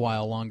for a little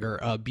while longer.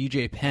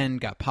 BJ Penn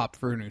got popped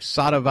for an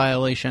USADA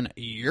violation.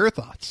 Your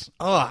thoughts?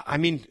 I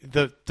mean,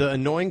 the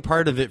annoying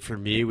part of it for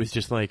me was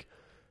just like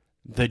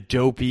the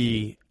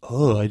dopey,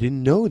 I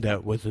didn't know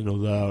that wasn't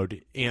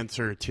allowed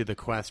answer to the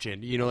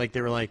question. You know, like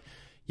they were like,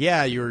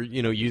 yeah, you're,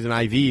 you know, using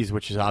IVs,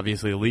 which is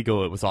obviously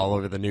illegal. It was all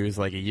over the news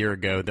like a year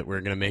ago that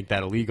we're going to make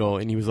that illegal.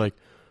 And he was like,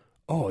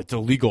 oh, it's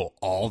illegal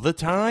all the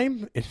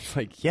time? It's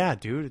like, yeah,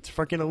 dude, it's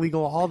fucking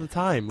illegal all the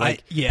time.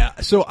 Like,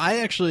 So I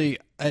actually,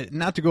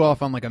 not to go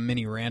off on like a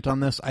mini rant on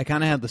this, I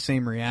kind of had the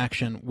same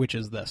reaction, which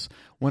is this.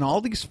 When all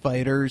these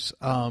fighters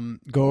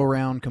go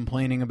around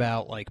complaining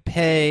about like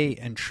pay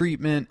and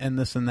treatment and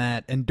this and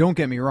that, and don't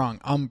get me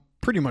wrong, I'm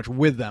pretty much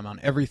with them on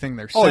everything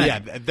they're saying. Oh, yeah,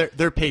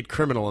 they're paid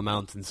criminal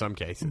amounts in some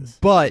cases.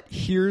 But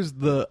here's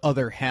the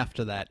other half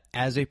to that.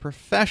 As a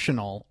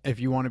professional, if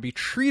you want to be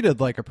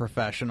treated like a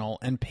professional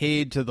and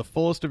paid to the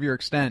fullest of your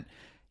extent,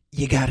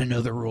 you got to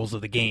know the rules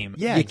of the game.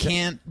 Yeah, you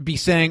can't be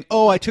saying,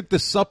 oh, I took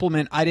this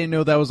supplement, I didn't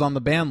know that was on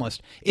the ban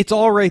list. It's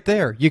all right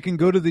there. You can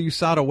go to the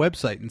USADA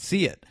website and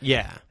see it.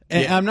 Yeah.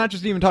 And I'm not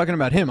just even talking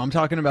about him. I'm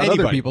talking about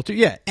other people, too.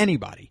 Yeah,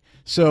 anybody.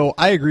 So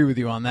I agree with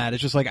you on that.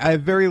 It's just like I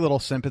have very little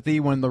sympathy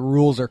when the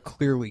rules are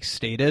clearly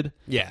stated.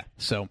 Yeah.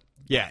 So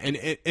yeah,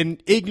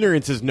 and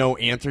ignorance is no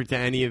answer to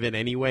any of it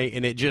anyway,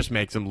 and it just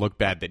makes him look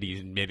bad that he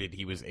admitted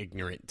he was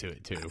ignorant to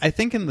it too. I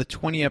think in the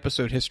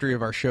 20-episode history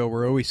of our show,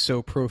 we're always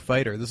so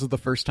pro-fighter. This is the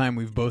first time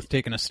we've both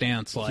taken a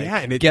stance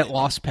like, get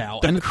lost,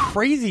 pal. And the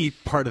crazy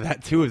part of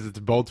that too is it's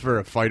both for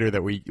a fighter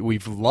that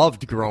we've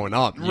loved growing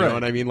up. You know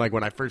what I mean? Like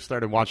when I first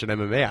started watching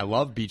MMA, I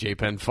loved BJ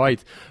Penn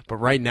fights, but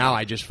right now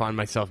I just find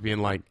myself being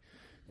like,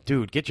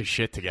 dude, get your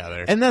shit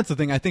together. And that's the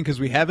thing, I think, because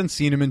we haven't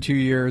seen him in 2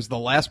 years. The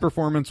last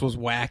performance was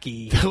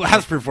wacky. The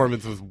last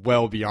performance was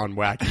well beyond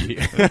wacky.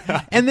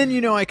 And then,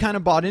 you know, I kind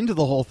of bought into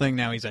the whole thing.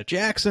 Now he's at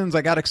Jackson's.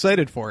 I got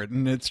excited for it,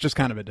 and it's just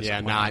kind of a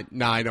disappointment.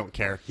 Yeah, I don't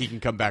care. He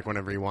can come back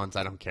whenever he wants.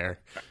 I don't care.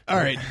 All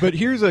right, but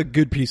here's a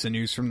good piece of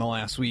news from the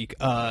last week.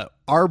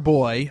 Our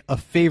boy, a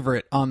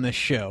favorite on this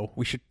show,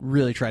 we should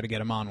really try to get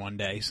him on one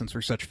day since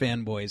we're such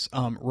fanboys,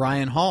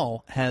 Ryan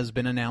Hall has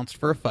been announced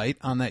for a fight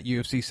on that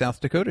UFC South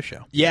Dakota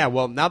show. Yeah,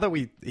 well, now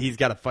that he's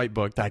got a fight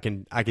booked, I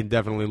can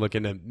definitely look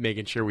into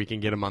making sure we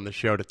can get him on the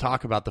show to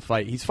talk about the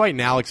fight. He's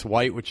fighting Alex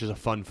White, which is a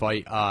fun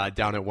fight,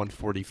 down at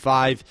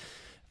 145.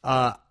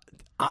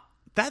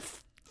 That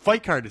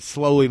fight card is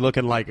slowly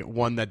looking like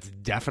one that's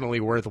definitely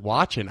worth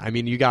watching. I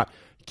mean, you got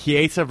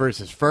Chiesa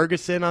versus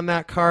Ferguson on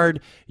that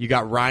card. You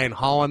got Ryan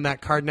Hall on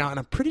that card now, and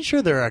I'm pretty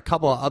sure there are a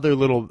couple of other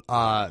little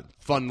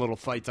fun little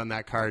fights on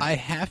that card. I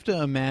have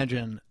to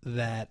imagine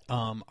that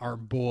our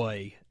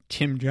boy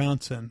Tim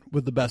Johnson,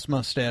 with the best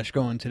mustache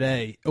going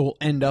today, will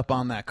end up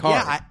on that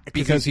card. Yeah,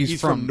 because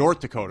he's from North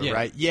Dakota,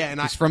 right? Yeah, and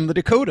he's from the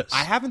Dakotas.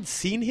 I haven't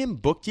seen him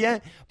booked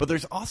yet, but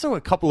there's also a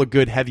couple of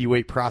good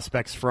heavyweight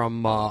prospects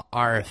from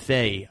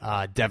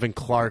RFA, Devin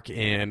Clark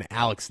and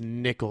Alex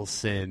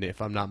Nicholson,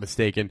 if I'm not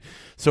mistaken.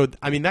 So,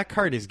 I mean, that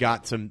card has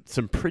got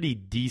some pretty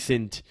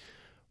decent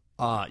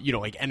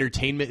like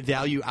entertainment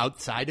value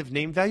outside of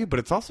name value, but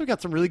it's also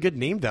got some really good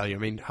name value. I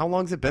mean, how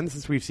long has it been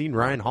since we've seen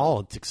Ryan Hall?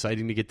 It's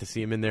exciting to get to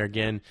see him in there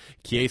again.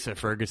 Kiesa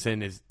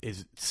Ferguson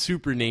is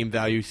super name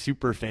value,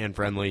 super fan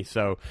friendly.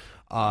 So,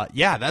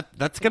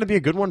 that's going to be a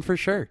good one for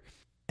sure.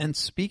 And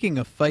speaking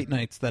of fight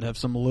nights that have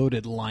some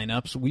loaded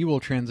lineups, we will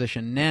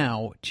transition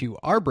now to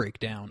our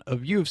breakdown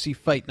of UFC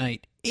Fight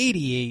Night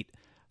 88,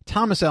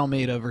 Thomas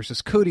Almeida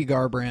versus Cody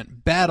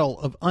Garbrandt, Battle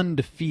of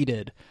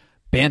Undefeated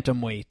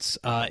Bantamweights.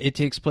 It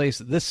takes place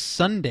this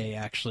Sunday,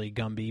 actually,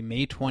 Gumby,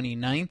 May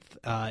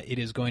 29th. It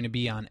is going to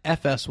be on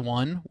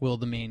FS1, will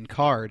the main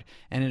card,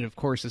 and it, of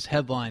course, is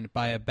headlined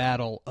by a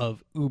battle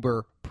of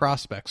uber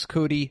prospects.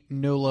 Cody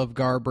No Love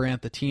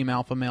Garbrandt, the Team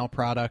Alpha Male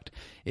product,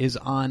 is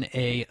on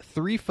a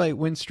 3-fight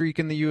win streak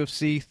in the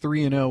UFC,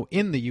 3-0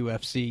 in the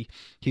UFC.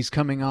 He's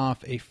coming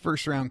off a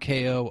first-round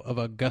KO of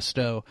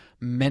Augusto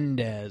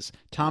Mendez.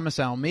 Thomas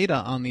Almeida,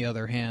 on the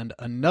other hand,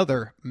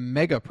 another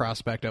mega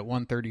prospect at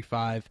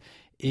 135,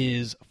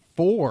 is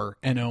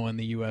 4-0 in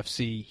the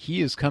UFC.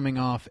 He is coming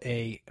off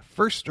a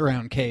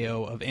first-round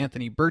KO of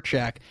Anthony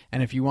Burchak,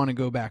 and if you want to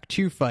go back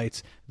 2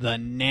 fights, the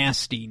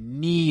nasty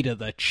knee to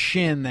the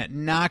chin that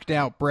knocked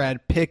out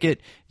Brad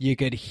Pickett. You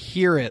could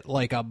hear it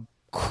like a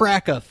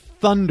crack of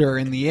thunder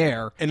in the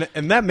air.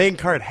 And that main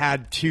card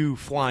had 2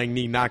 flying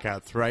knee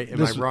knockouts, right?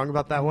 Am I wrong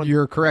about that one?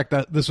 You're correct.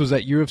 This was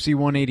at UFC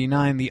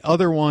 189. The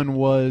other one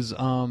was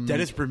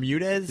Dennis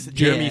Bermudez,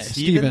 Jeremy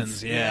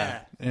Stevens.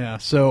 Yeah.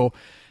 So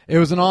it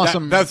was an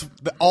awesome. That's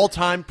the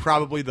all-time,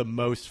 probably the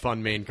most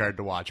fun main card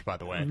to watch, by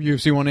the way.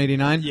 UFC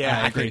 189?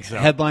 Yeah, I think so.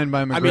 Headlined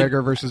by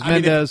McGregor versus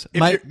Mendez.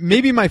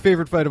 Maybe my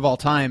favorite fight of all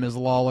time is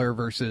Lawler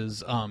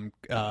versus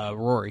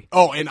Rory.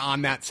 Oh, and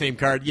on that same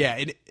card,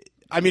 yeah.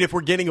 If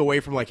we're getting away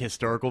from like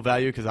historical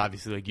value, because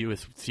obviously like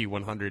UFC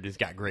 100 has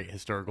got great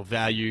historical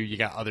value, you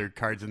got other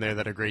cards in there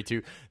that are great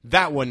too.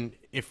 That one,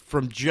 if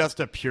from just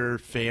a pure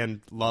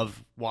fan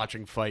love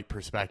watching fight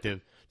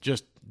perspective,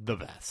 just the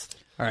best.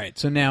 All right,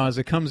 so now as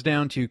it comes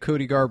down to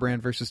Cody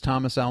Garbrandt versus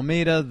Thomas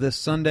Almeida this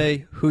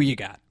Sunday, who you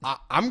got?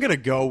 I'm gonna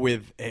go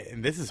with,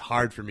 and this is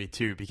hard for me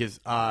too,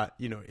 because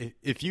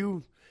if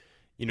you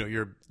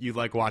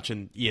like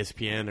watching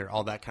ESPN or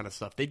all that kind of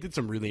stuff, they did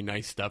some really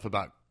nice stuff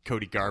about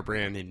Cody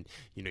Garbrandt, and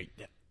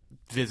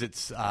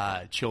visits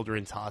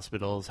children's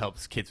hospitals,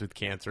 helps kids with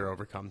cancer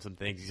overcome some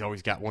things. He's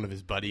always got one of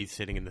his buddies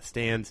sitting in the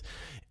stands,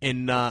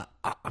 and I'm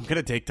going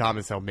to take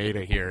Thomas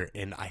Almeida here,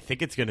 and I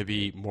think it's going to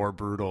be more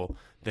brutal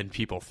than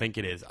people think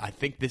it is. I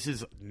think this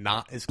is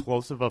not as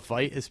close of a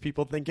fight as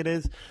people think it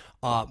is,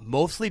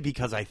 mostly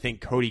because I think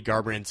Cody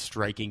Garbrandt's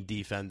striking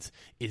defense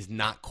is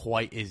not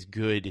quite as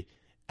good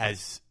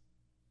as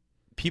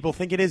people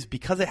think it is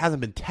because it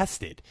hasn't been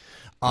tested.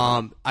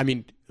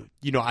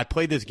 I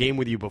played this game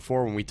with you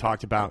before when we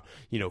talked about,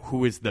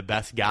 who is the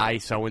best guy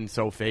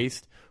so-and-so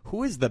faced.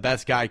 Who is the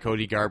best guy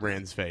Cody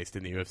Garbrandt's faced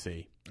in the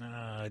UFC?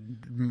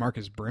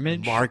 Marcus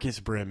Brimage. Marcus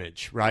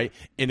Brimage, right?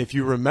 And if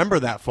you remember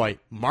that fight,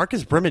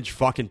 Marcus Brimage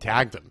fucking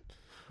tagged him.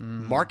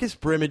 Marcus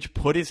Brimage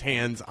put his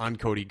hands on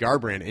Cody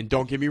Garbrandt. And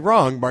don't get me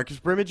wrong, Marcus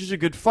Brimage is a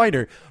good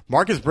fighter.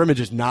 Marcus Brimage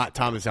is not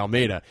Thomas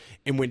Almeida.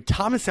 And when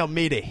Thomas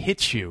Almeida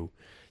hits you,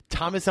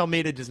 Thomas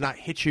Almeida does not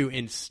hit you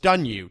and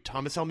stun you.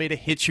 Thomas Almeida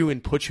hits you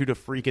and puts you to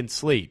freaking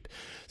sleep.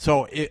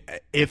 So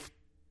if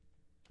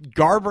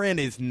Garbrandt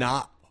is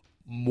not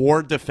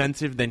more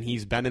defensive than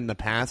he's been in the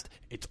past,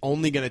 it's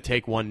only going to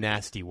take one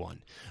nasty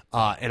one.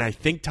 And I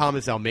think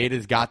Thomas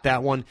Almeida's got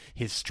that one.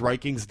 His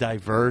striking's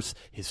diverse.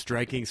 His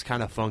striking's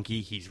kind of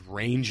funky. He's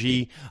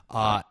rangy.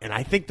 And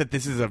I think that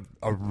this is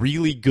a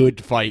really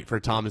good fight for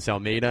Thomas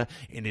Almeida,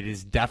 and it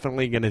is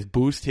definitely going to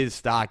boost his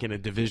stock in a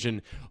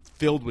division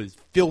filled with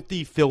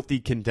filthy, filthy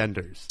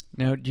contenders.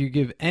 Now, do you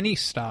give any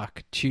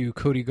stock to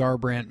Cody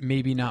Garbrandt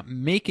maybe not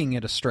making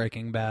it a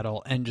striking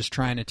battle and just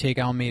trying to take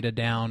Almeida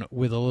down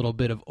with a little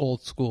bit of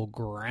old school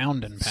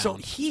ground and pound? So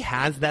he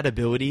has that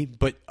ability,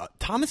 but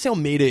Thomas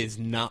Almeida is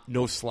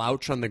no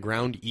slouch on the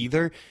ground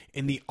either.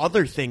 And the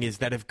other thing is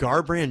that if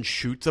Garbrandt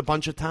shoots a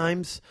bunch of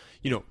times,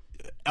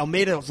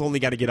 Almeida's only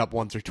got to get up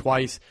once or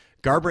twice.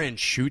 Garbrandt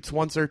shoots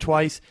once or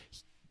twice.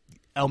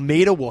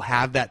 Almeida will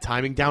have that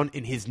timing down,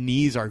 and his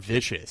knees are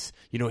vicious.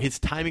 His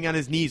timing on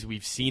his knees,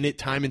 we've seen it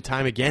time and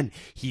time again.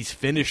 He's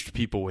finished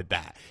people with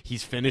that.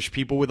 He's finished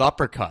people with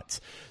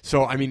uppercuts.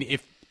 So,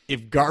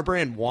 if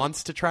Garbrandt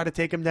wants to try to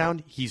take him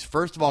down, he's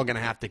first of all going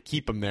to have to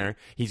keep him there.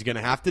 He's going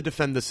to have to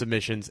defend the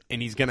submissions, and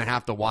he's going to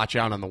have to watch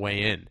out on the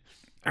way in.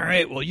 All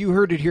right, well, you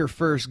heard it here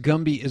first.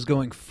 Gumby is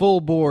going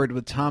full board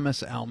with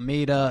Thomas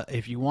Almeida.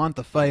 If you want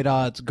the fight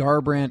odds,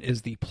 Garbrandt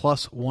is the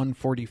plus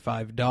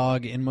 145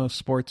 dog in most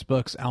sports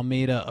books.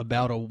 Almeida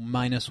about a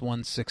minus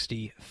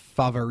 160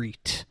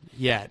 favorite.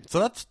 Yeah,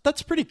 so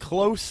that's pretty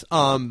close.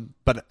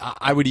 But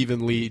I would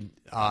even lead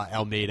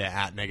Almeida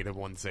at negative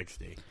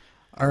 160.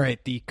 All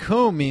right, the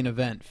co-main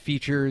event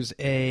features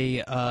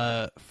a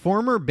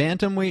former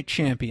bantamweight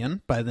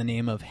champion by the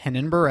name of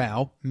Renan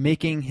Barão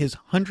making his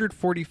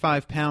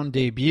 145-pound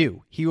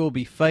debut. He will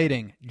be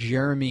fighting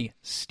Jeremy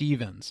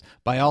Stephens.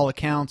 By all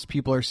accounts,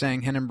 people are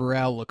saying Renan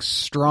Barão looks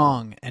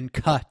strong and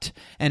cut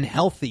and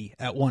healthy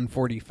at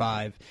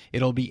 145.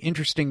 It'll be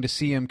interesting to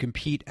see him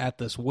compete at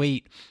this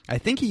weight. I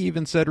think he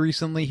even said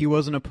recently he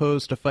wasn't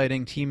opposed to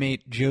fighting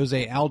teammate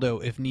Jose Aldo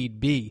if need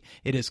be.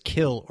 It is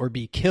kill or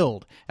be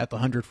killed at the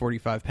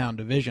 145-pound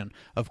division.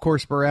 Of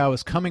course, Barão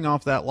is coming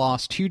off that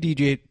loss to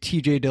TJ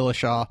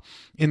Dillashaw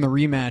in the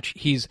rematch.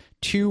 He's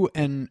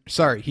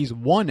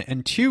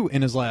 1-2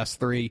 in his last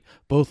 3.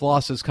 Both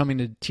losses coming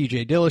to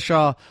TJ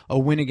Dillashaw, a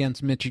win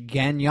against Mitch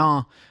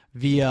Gagnon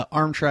via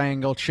arm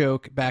triangle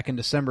choke back in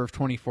December of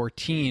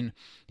 2014,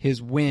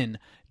 his win.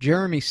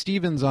 Jeremy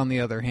Stephens, on the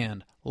other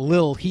hand,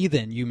 Lil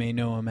Heathen, you may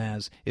know him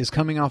as, is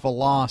coming off a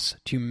loss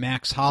to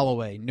Max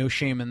Holloway. No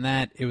shame in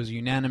that. It was a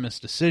unanimous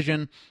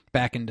decision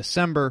back in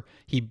December.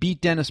 He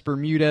beat Dennis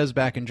Bermudez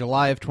back in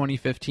July of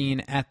 2015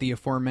 at the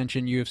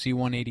aforementioned UFC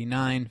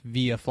 189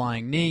 via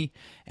flying knee,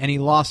 and he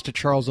lost to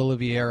Charles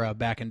Oliveira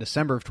back in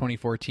December of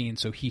 2014,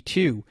 so he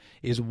too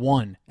is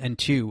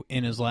 1-2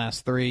 in his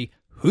last 3.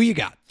 Who you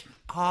got?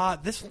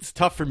 This one's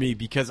tough for me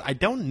because I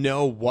don't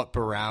know what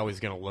Barão is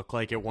going to look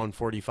like at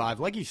 145.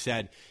 Like you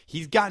said,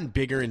 he's gotten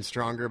bigger and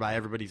stronger by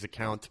everybody's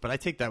account, but I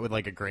take that with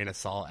like a grain of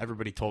salt.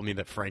 Everybody told me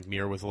that Frank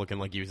Mir was looking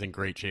like he was in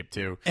great shape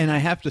too. And I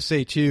have to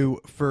say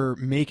too, for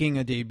making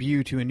a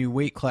debut to a new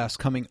weight class,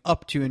 coming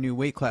up to a new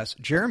weight class,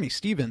 Jeremy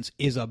Stephens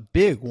is a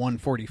big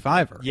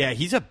 145er. Yeah,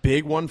 he's a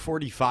big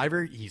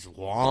 145er. He's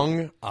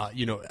long.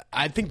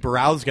 I think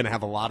Barão's going to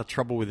have a lot of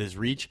trouble with his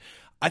reach.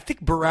 I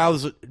think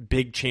Barão's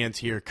big chance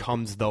here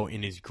comes, though,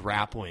 in his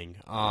grappling.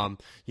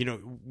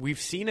 We've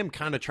seen him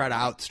kind of try to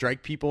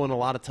outstrike people, and a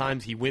lot of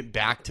times he went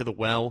back to the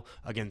well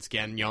against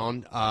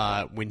Gagnon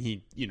when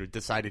he,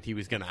 decided he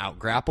was going to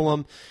out-grapple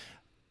him.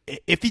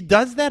 If he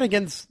does that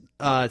against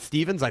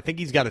Stephens, I think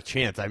he's got a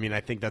chance. I mean,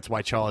 I think that's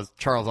why Charles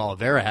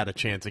Oliveira had a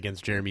chance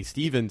against Jeremy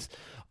Stephens.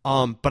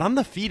 But on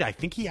the feet, I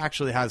think he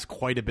actually has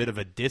quite a bit of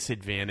a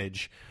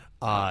disadvantage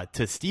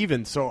to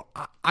Stephens. So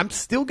I'm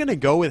still going to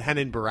go with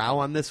Renan Barão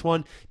on this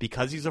one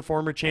because he's a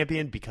former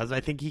champion, because I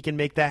think he can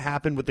make that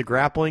happen with the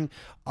grappling,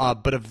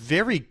 but a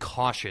very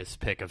cautious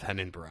pick of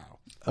Renan Barão.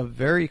 A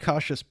very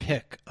cautious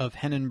pick of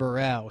Renan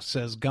Barão,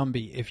 says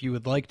Gumby. If you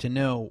would like to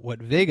know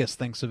what Vegas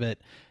thinks of it,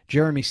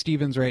 Jeremy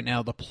Stephens right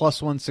now, the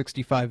plus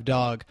 165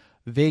 dog.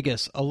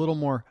 Vegas, a little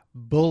more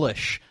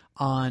bullish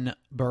on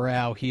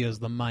Barão. He is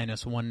the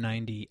minus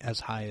 190, as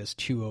high as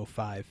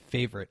 205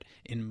 favorite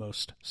in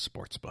most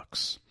sports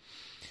books.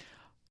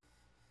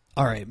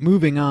 All right,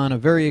 moving on, a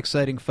very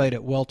exciting fight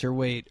at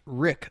welterweight.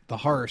 Rick, the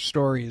Horror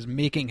Story, is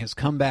making his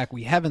comeback.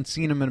 We haven't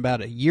seen him in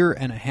about a year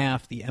and a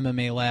half, the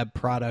MMA Lab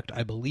product.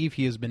 I believe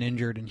he has been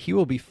injured, and he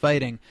will be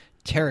fighting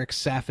Tarek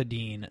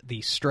Saffiedine,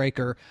 the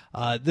striker.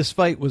 This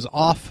fight was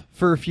off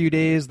for a few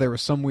days. There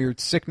was some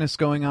weird sickness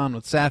going on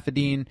with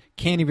Saffiedine.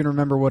 Can't even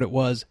remember what it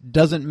was.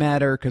 Doesn't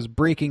matter, because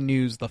breaking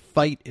news, the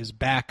fight is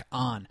back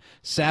on.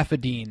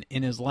 Saffiedine,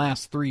 in his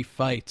last 3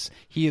 fights,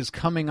 he is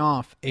coming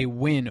off a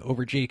win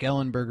over Jake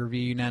Ellenberger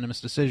via unanimous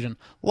decision,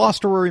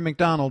 lost to Rory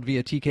McDonald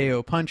via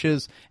TKO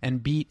punches,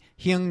 and beat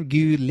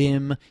Hyung-Gu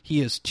Lim.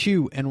 He is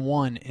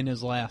 2-1 in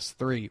his last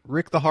 3.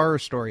 Rick, the Horror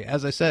Story,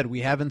 as I said, we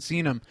haven't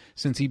seen him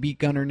since he beat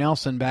Gunnar Nelson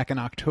back in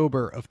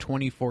October of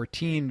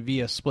 2014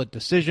 via split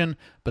decision,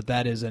 but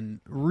that is a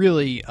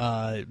really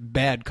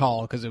bad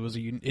call because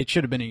it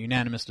should have been a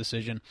unanimous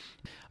decision.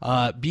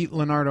 Beat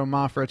Leonardo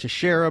Mafra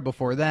Teixeira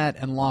before that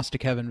and lost to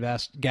Kevin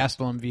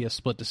Gastelum via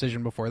split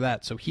decision before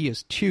that. So he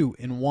is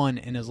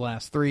 2-1 in his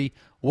last 3.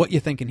 What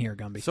you thinking here,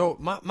 Gumby? So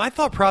my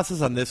thought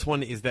process on this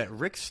one is that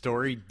Rick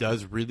Story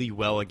does really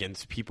well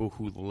against people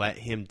who let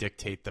him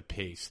dictate the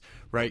pace,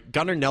 right?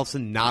 Gunnar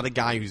Nelson, not a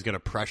guy who's going to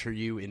pressure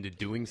you into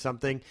doing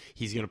something.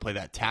 He's going to play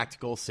that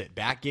tactical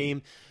sit-back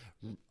game.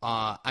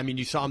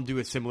 You saw him do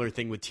a similar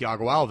thing with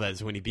Thiago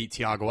Alves when he beat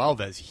Thiago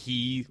Alves.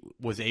 He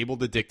was able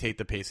to dictate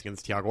the pace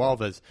against Thiago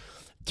Alves.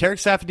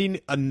 Tarek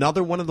Saffiedine,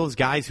 another one of those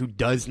guys who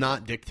does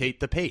not dictate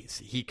the pace.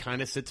 He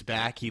kind of sits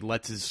back. He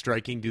lets his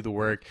striking do the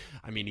work.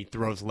 He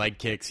throws leg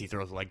kicks. He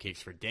throws leg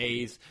kicks for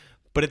days.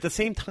 But at the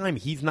same time,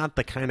 he's not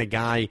the kind of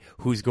guy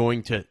who's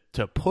going to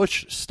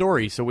push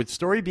Story. So with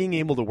Story being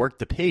able to work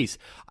the pace,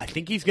 I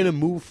think he's going to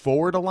move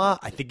forward a lot.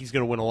 I think he's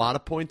going to win a lot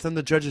of points on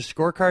the judges'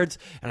 scorecards.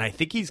 And I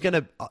think he's going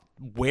to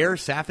wear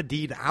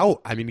Saffiedine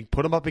out. He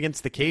put him up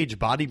against the cage,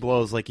 body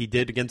blows like he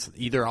did against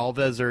either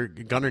Alves or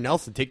Gunnar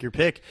Nelson. Take your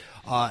pick.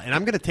 And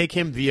I'm going to take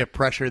him via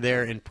pressure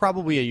there and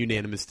probably a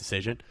unanimous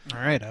decision. All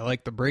right, I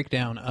like the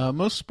breakdown.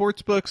 Most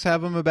sports books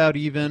have him about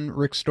even.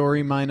 Rick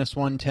Story minus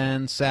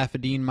 110,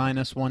 Saffiedine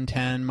minus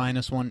 110,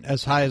 minus 1,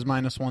 as high as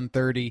minus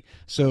 130.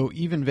 So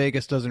even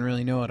Vegas doesn't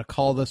really know how to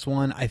call this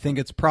one. I think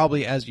it's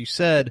probably, as you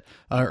said,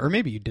 or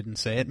maybe you didn't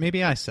say it,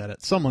 maybe I said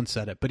it, someone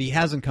said it, but he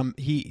hasn't come.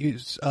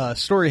 His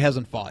Story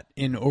hasn't fought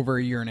in over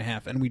a year and a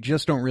half, and we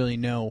just don't really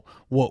know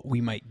what we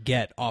might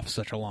get off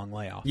such a long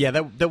layoff. Yeah,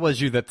 that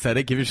was you that said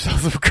it. Give yourself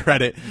some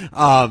credit.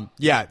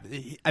 Yeah,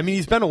 I mean,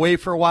 he's been away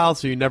for a while,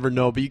 so you never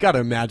know, but you got to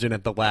imagine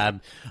at the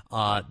lab,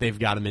 they've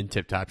got him in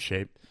tip-top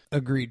shape.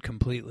 Agreed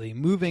completely.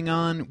 Moving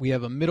on, we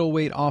have a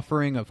middleweight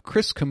offering of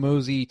Chris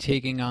Camozzi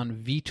taking on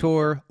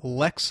Vitor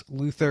Lex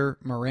Luthor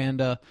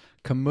Miranda.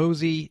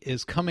 Camozzi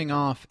is coming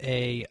off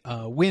a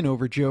win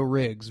over Joe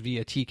Riggs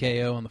via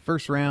TKO in the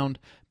first round,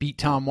 beat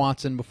Tom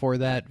Watson before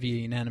that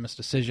via unanimous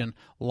decision,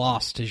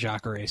 lost to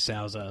Jacare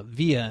Souza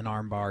via an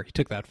armbar. He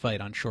took that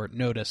fight on short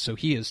notice, so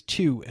he is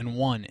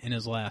 2-1 in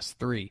his last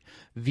 3.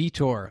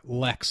 Vitor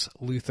Lex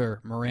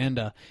Luthor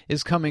Miranda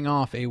is coming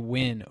off a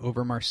win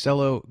over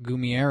Marcelo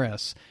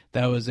Gumieres.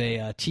 That was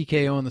a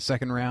TKO in the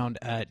second round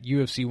at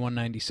UFC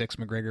 196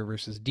 McGregor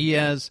versus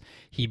Diaz.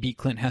 He beat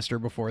Clint Hester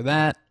before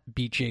that,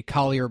 beat Jay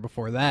Collier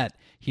before that.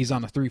 He's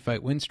on a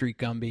 3-fight win streak,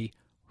 Gumby.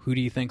 Who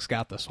do you think's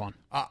got this one?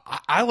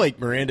 I like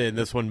Miranda in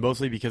this one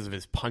mostly because of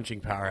his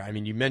punching power. I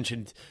mean, you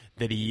mentioned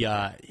that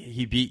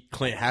he beat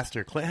Clint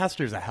Hester. Clint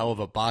Hester's a hell of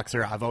a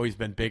boxer. I've always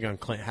been big on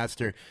Clint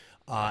Hester.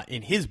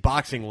 And his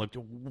boxing looked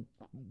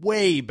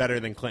way better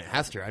than Clint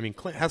Hester. I mean,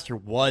 Clint Hester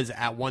was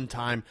at one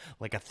time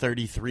like a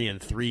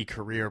 33-3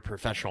 career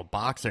professional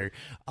boxer,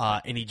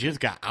 and he just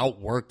got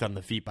outworked on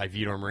the feet by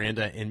Vitor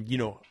Miranda. And, you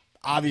know,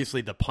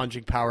 obviously the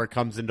punching power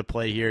comes into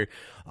play here.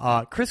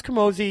 Chris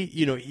Camozzi,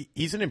 you know,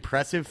 he's an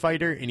impressive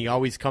fighter, and he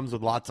always comes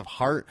with lots of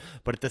heart.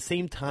 But at the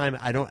same time,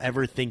 I don't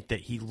ever think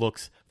that he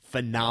looks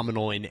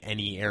phenomenal in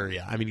any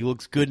area. I mean, he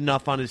looks good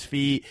enough on his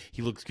feet.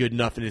 He looks good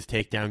enough in his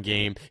takedown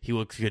game. He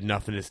looks good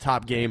enough in his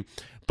top game.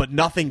 But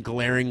nothing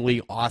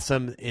glaringly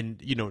awesome, and,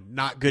 you know,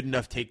 not good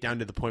enough takedown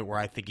to the point where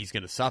I think he's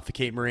going to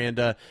suffocate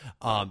Miranda.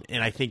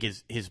 And I think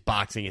his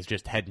boxing is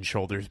just head and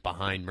shoulders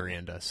behind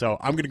Miranda. So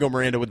I'm going to go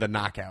Miranda with the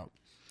knockout.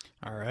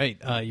 All right,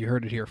 you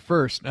heard it here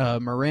first.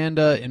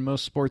 Miranda in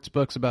most sports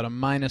books about a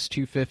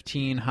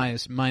 -215,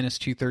 highest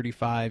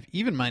 -235,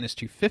 even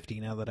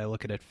 -250 now that I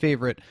look at it.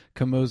 Favorite,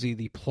 Camozzi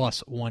the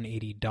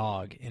 +180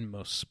 dog in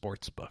most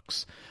sports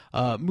books.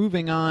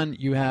 Moving on,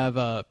 you have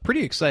a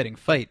pretty exciting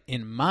fight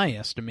in my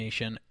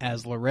estimation,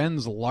 as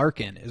Lorenz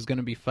Larkin is going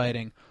to be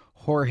fighting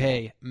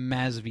Jorge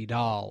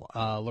Masvidal.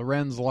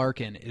 Lorenz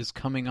Larkin is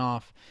coming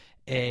off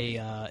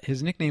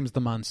his nickname's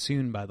the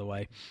Monsoon, by the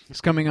way. He's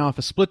coming off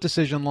a split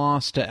decision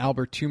loss to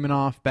Albert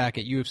Tumanov back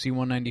at UFC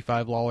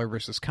 195 Lawler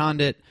versus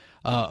Condit,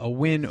 a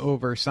win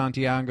over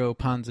Santiago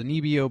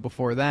Ponzinibbio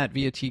before that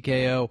via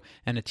TKO,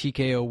 and a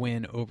TKO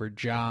win over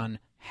John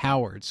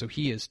Howard. So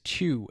he is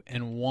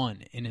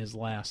 2-1 in his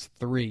last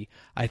 3.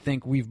 I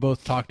think we've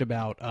both talked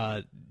about,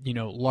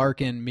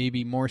 Larkin,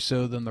 maybe more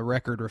so than the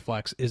record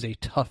reflects, is a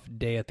tough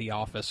day at the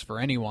office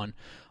for anyone.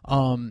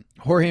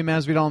 Jorge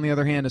Masvidal, on the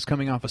other hand, is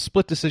coming off a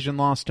split decision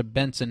loss to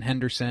Benson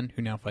Henderson,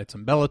 who now fights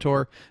in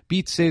Bellator,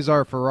 beat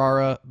Cesar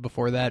Ferrara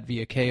before that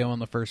via KO in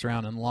the first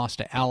round, and lost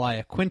to Al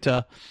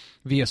Iaquinta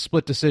via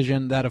split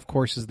decision. That, of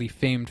course, is the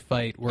famed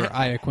fight where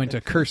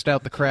Iaquinta cursed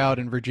out the crowd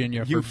in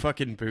Virginia You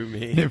fucking boo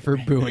me. for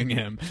booing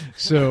him.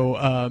 So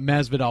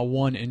Masvidal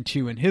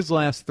 1-2 in his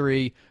last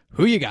 3.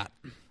 Who you got?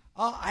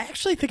 I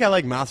actually think I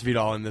like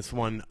Masvidal in this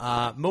one,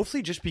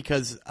 mostly just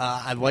because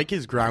I like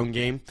his ground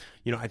game.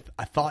 You know,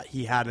 I thought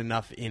he had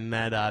enough in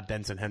that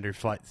Benson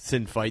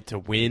Henderson fight to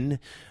win,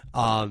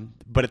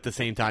 but at the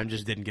same time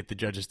just didn't get the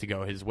judges to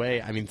go his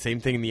way. I mean, same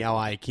thing in the Al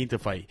Iaquinta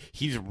fight.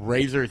 He's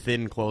razor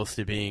thin close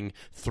to being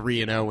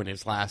 3-0 in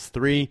his last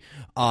 3.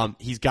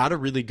 He's got a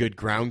really good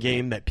ground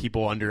game that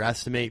people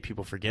underestimate,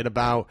 people forget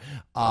about.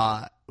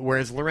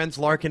 Whereas Lorenz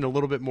Larkin, a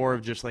little bit more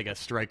of just like a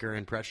striker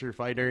and pressure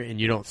fighter, and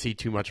you don't see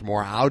too much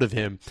more out of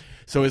him.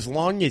 So as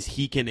long as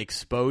he can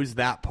expose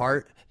that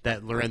part,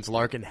 that Lorenz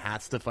Larkin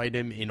has to fight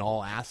him in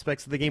all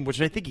aspects of the game,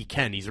 which I think he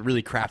can. He's a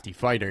really crafty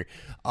fighter.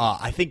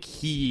 I think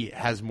he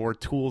has more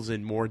tools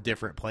in more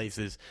different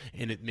places,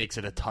 and it makes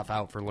it a tough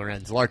out for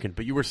Lorenz Larkin.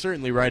 But you were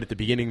certainly right at the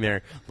beginning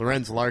there.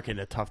 Lorenz Larkin,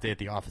 a tough day at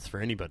the office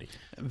for anybody.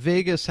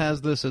 Vegas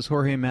has this as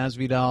Jorge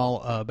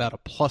Masvidal, about a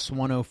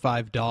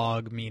 +105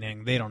 dog,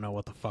 meaning they don't know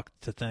what the fuck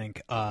to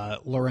think.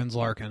 Lorenz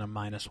Larkin, a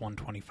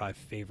 -125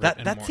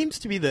 favorite. That seems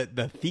to be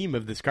the theme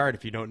of this card,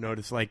 if you don't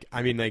notice.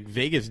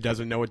 Vegas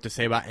doesn't know what to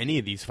say about any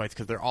of these fights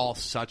because they're all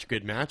such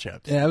good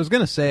matchups. Yeah, I was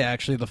going to say,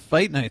 actually, the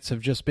fight nights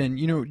have just been,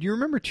 do you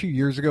remember 2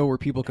 years ago where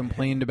people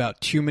complained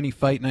about too many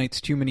fight nights,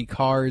 too many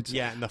cards?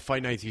 Yeah, and the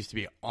fight nights used to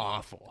be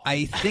awful.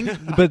 I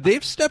think, but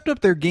they've stepped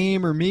up their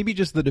game, or maybe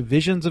just the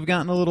divisions have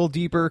gotten a little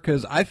deeper,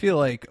 because I feel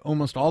like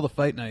almost all the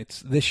fight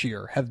nights this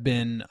year have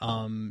been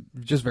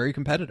just very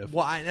competitive.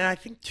 Well, and I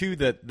think, too,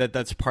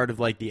 that's part of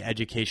like the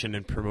education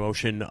and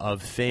promotion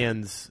of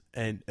fans,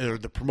 or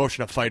the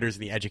promotion of fighters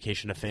and the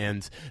education of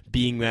fans,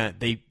 being that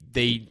they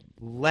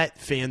let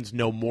fans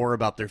know more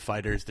about their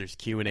fighters. There's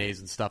Q&As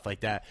and stuff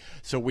like that.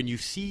 So when you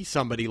see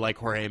somebody like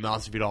Jorge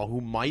Masvidal, who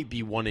might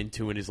be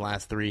 1-2 in his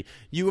last 3,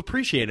 you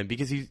appreciate him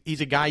because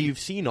he's a guy you've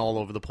seen all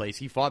over the place.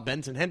 He fought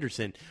Benson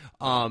Henderson.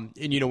 And,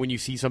 when you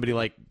see somebody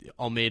like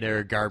Almeida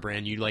or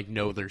Garbrandt, you,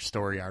 know their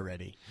story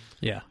already.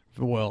 Yeah,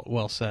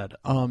 well said.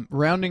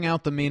 Rounding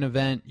out the main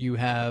event, you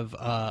have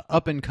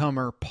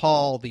up-and-comer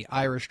Paul, the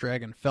Irish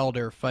Dragon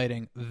Felder,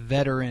 fighting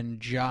veteran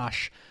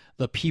Josh,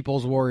 the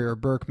People's Warrior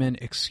Berkman.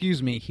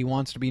 Excuse me, he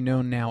wants to be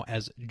known now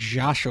as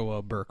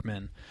Joshua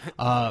Berkman.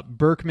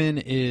 Berkman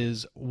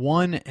is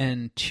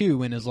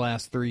 1-2 in his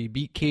last 3.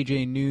 Beat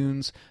KJ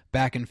Noons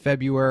back in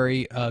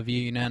February via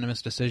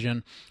unanimous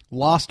decision.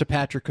 Lost to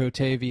Patrick Cote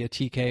via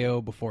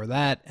TKO before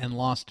that, and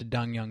lost to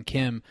Dong Young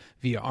Kim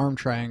via arm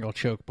triangle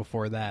choke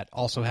before that.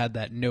 Also had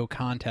that no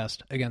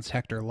contest against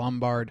Hector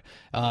Lombard,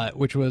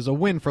 which was a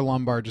win for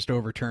Lombard, just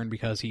overturned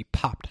because he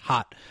popped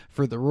hot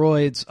for the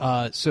roids.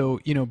 So,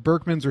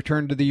 Berkman's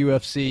return to the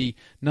UFC,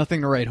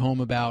 nothing to write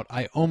home about.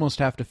 I almost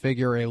have to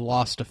figure a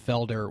loss to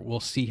Felder will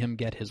see him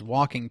get his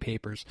walking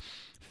papers.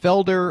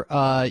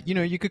 Felder,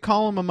 you could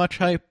call him a much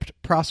hyped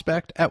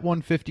prospect at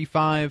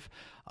 155.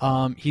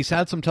 He's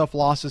had some tough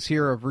losses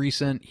here of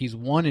recent. He's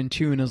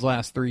 1-2 in his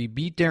last 3.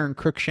 Beat Darren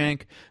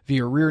Cruikshank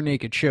via rear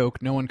naked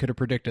choke. No one could have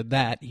predicted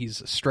that.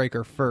 He's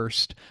striker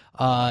first.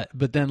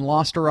 But then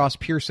lost to Ross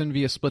Pearson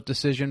via split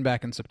decision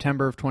back in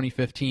September of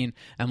 2015,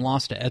 and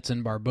lost to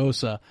Edson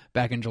Barbosa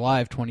back in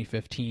July of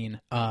 2015,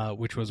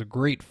 which was a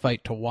great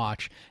fight to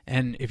watch.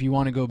 And if you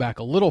want to go back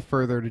a little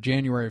further to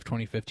January of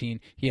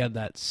 2015, he had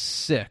that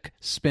sick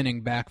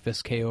spinning back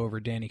fist KO over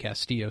Danny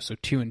Castillo, so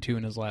 2-2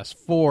 in his last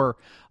 4.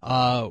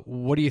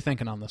 What are you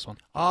thinking on this one?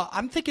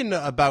 I'm thinking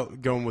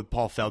about going with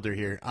Paul Felder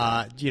here.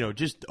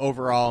 Just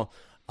overall,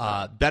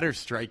 better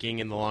striking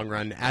in the long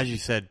run. As you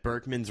said,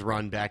 Berkman's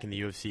run back in the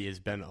UFC has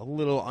been a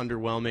little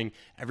underwhelming.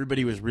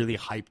 Everybody was really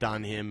hyped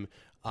on him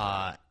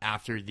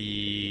after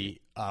the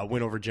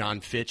win over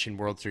John Fitch in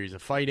World Series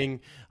of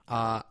Fighting.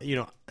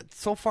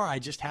 So far I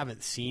just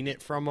haven't seen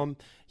it from him.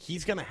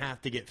 He's going to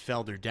have to get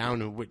Felder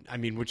down,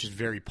 which is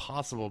very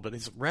possible, but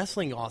his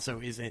wrestling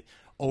also isn't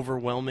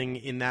overwhelming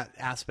in that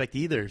aspect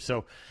either.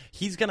 So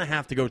he's going to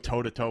have to go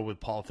toe-to-toe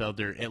with Paul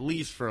Felder, at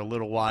least for a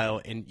little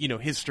while, and,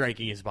 his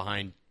striking is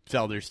behind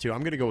Felder's too. I'm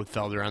going to go with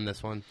Felder on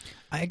this one.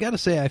 I got to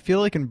say, I feel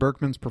like in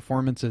Berkman's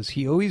performances,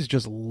 he always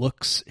just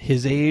looks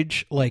his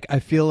age. I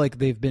feel like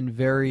they've been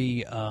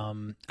very,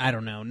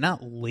 not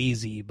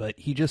lazy, but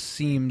he just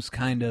seems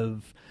kind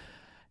of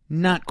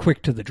not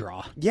quick to the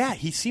draw. Yeah,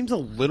 he seems a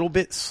little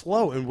bit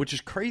slow, and which is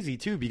crazy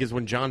too, because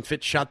when John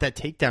Fitch shot that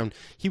takedown,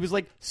 he was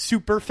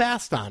super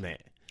fast on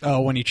it.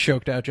 Oh, when he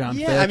choked out John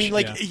Fitch? Yeah,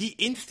 he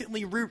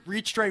instantly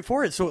reached right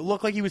for it, so it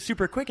looked like he was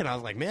super quick, and I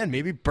was like, man,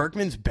 maybe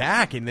Berkman's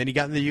back, and then he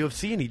got in the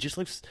UFC, and he just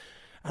looks,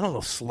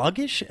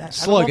 sluggish? I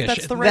don't know if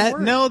that's the right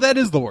word. No, that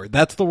is the word.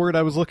 That's the word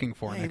I was looking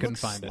for, and I couldn't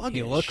find sluggish.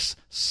 It. He looks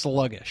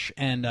sluggish,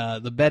 and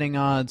the betting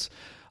odds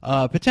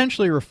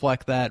potentially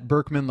reflect that.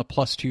 Berkman, the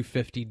plus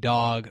 250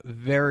 dog,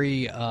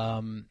 very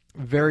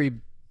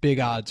big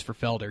odds for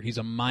Felder. He's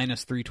a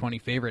minus 320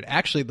 favorite.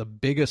 Actually, the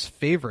biggest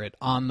favorite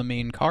on the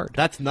main card.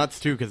 That's nuts,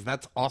 too, because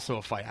that's also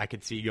a fight I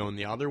could see going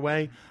the other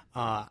way.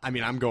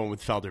 I'm going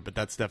with Felder, but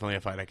that's definitely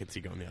a fight I could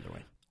see going the other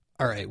way.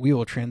 All right, we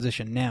will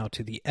transition now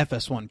to the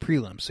FS1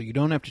 prelims, so you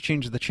don't have to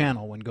change the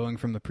channel when going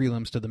from the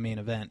prelims to the main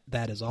event.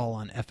 That is all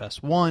on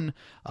FS1,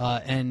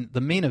 and the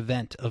main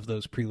event of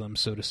those prelims,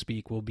 so to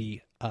speak, will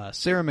be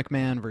Sarah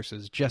McMahon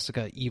versus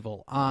Jessica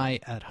Evil Eye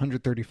at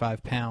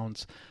 135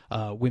 pounds,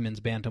 women's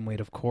bantamweight,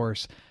 of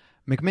course.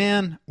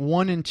 McMahon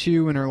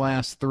 1-2 in her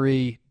last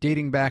 3.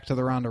 Dating back to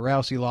the Ronda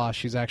Rousey loss,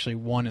 she's actually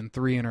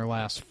 1-3 in her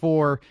last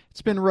 4.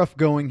 It's been rough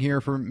going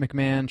here for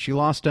McMahon. She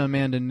lost to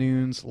Amanda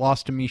Nunes,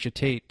 lost to Miesha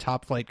Tate,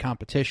 top flight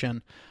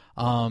competition,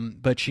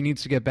 but she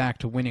needs to get back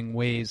to winning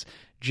ways.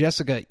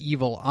 Jessica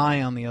Evil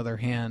Eye, on the other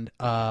hand,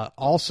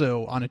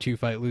 also on a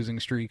 2-fight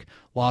losing streak,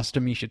 lost to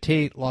Miesha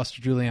Tate, lost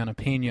to Juliana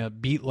Pena,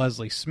 beat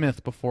Leslie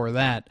Smith before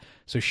that,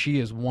 so she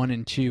is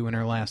 1-2 in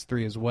her last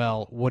 3 as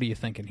well. What are you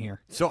thinking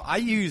here? So I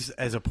use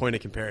as a point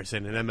of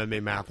comparison, and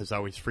MMA math is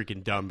always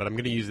freaking dumb, but I'm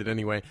going to use it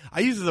anyway.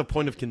 I use as a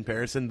point of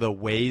comparison the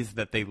ways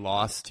that they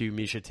lost to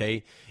Miesha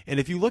Tate, and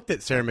if you looked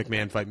at Sarah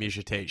McMahon fight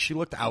Miesha Tate, she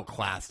looked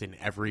outclassed in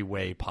every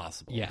way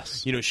possible.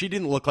 Yes. She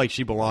didn't look like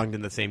she belonged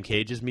in the same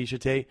cage as Miesha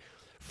Tate.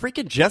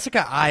 Freaking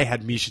Jessica Eye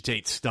had Miesha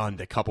Tate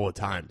stunned a couple of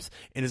times.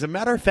 And as a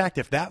matter of fact,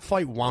 if that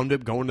fight wound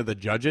up going to the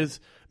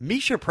judges,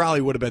 Miesha probably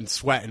would have been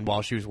sweating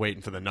while she was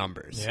waiting for the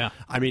numbers. Yeah.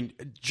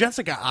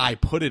 Jessica Eye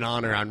put it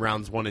on her on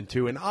rounds 1 and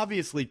 2, and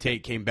obviously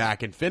Tate came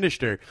back and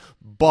finished her,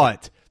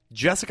 but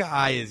Jessica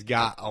Eye has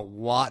got a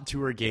lot to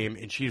her game,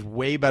 and she's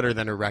way better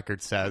than her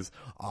record says.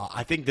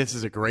 I think this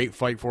is a great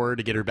fight for her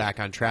to get her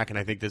back on track, and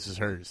I think this is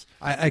hers.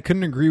 I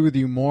couldn't agree with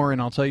you more,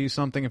 and I'll tell you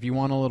something. If you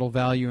want a little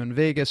value in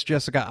Vegas,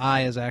 Jessica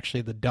Eye is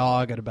actually the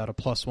dog at about a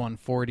plus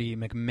 140.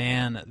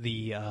 McMahon,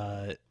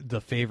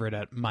 the favorite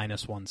at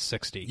minus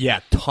 160. Yeah,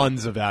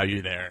 tons of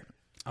value there.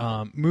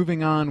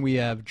 Moving on, we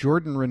have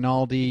Jordan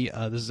Rinaldi.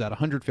 This is at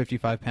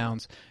 155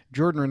 pounds.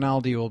 Jordan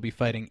Rinaldi will be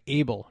fighting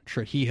Abel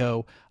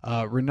Trujillo.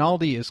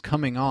 Rinaldi is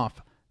coming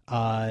off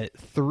 5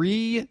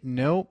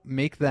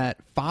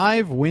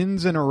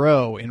 wins in a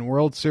row in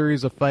World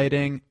Series of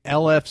Fighting,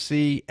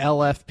 LFC,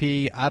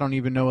 LFP. I don't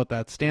even know what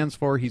that stands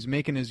for. He's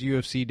making his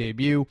UFC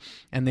debut,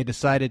 and they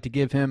decided to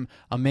give him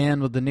a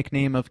man with the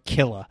nickname of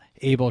Killa,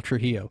 Abel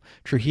Trujillo.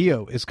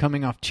 Trujillo is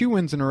coming off 2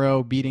 wins in a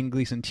row, beating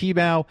Gleason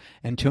Tebow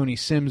and Tony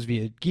Sims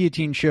via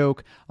guillotine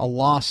choke, a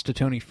loss to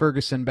Tony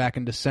Ferguson back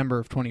in December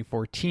of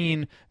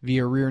 2014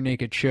 via rear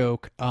naked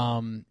choke,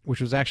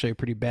 which was actually a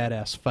pretty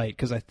badass fight,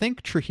 because I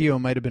think Trujillo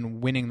might have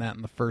been winning that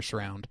in the first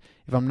round,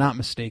 if I'm not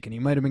mistaken. He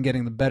might have been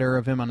getting the better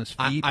of him on his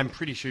feet. I'm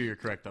pretty sure you're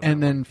correct on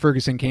and then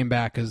Ferguson came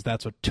back, because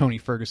that's what Tony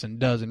Ferguson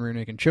does, and rear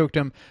naked choked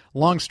him.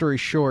 Long story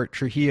short,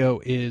 Trujillo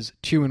is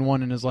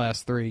 2-1 in his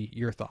last 3.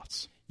 Your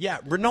thoughts? Yeah,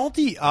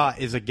 Rinaldi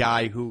is a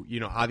guy who,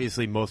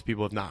 obviously most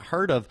people have not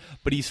heard of,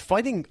 but he's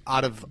fighting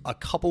out of a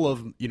couple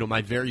of,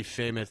 my very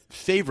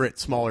favorite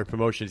smaller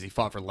promotions. He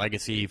fought for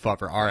Legacy, he fought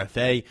for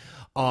RFA,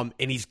 and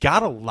he's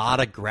got a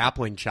lot of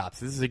grappling chops.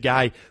 This is a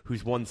guy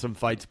who's won some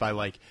fights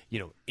by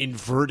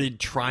inverted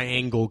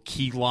triangle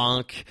key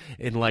lock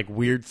and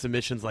weird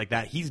submissions like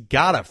that. He's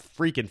got a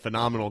freaking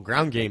phenomenal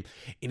ground game,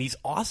 and he's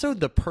also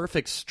the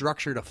perfect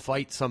structure to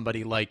fight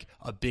somebody like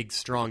a big,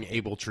 strong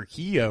Abel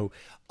Trujillo.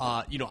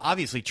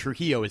 Obviously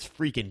Trujillo is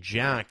freaking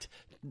jacked.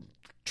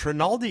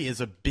 Trinaldi is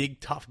a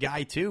big, tough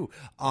guy too.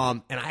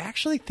 And I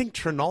actually think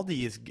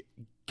Trinaldi has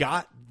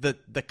got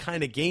the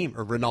kind of game,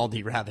 or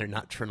Rinaldi rather,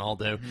 not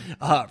Trinaldo.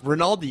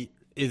 Rinaldi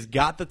is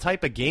got the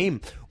type of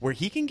game where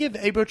he can give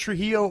Abel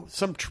Trujillo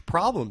some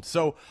problems.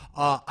 So,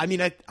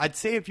 I'd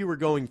say if you were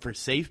going for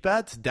safe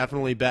bets,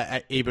 definitely bet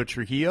at Abel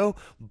Trujillo.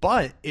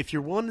 But if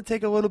you're willing to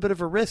take a little bit of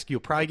a risk,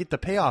 you'll probably get the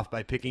payoff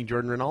by picking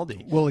Jordan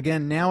Rinaldi. Well,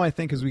 again, now I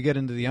think as we get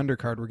into the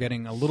undercard, we're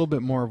getting a little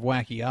bit more of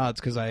wacky odds,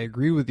 because I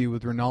agree with you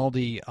with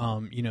Rinaldi,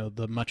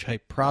 the much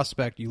hyped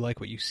prospect. You like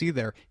what you see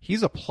there.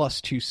 He's a plus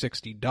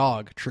 260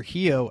 dog.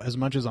 Trujillo, as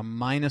much as a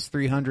minus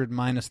 300,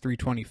 minus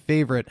 320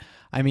 favorite.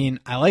 I mean,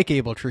 I like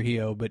Abel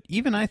Trujillo, but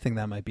even I think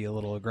that might be a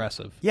little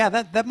aggressive. Yeah,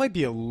 that might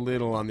be a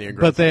little on the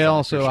aggressive But they side,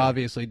 also for sure.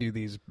 obviously do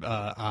these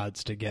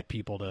odds to get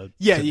people to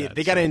bet,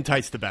 they got to so.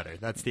 entice the better.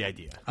 That's the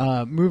idea.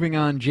 Moving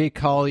on, Jake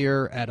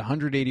Collier at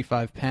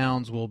 185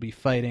 pounds will be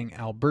fighting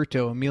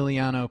Alberto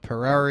Emiliano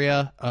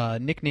Pereira,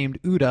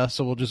 nicknamed Uda,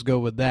 so we'll just go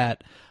with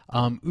that.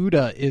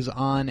 Uda is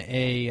on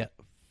a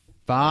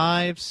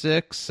 5,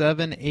 6,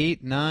 7,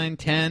 8, 9,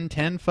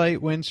 10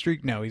 fight win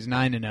streak. No, he's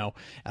 9-0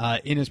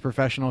 in his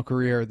professional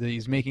career.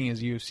 He's making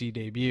his UFC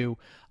debut.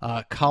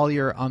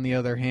 Collier, on the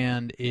other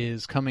hand,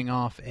 is coming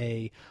off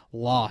a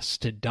loss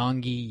to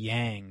Dongyi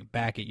Yang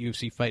back at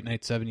UFC Fight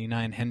Night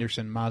 79,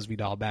 Henderson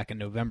Masvidal back in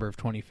November of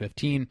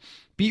 2015.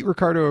 Beat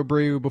Ricardo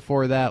Abreu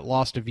before that,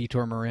 lost to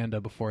Vitor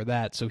Miranda before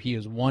that, so he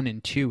is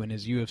 1-2 in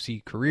his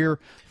UFC career,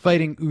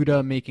 fighting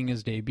Uda, making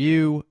his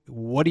debut.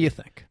 What do you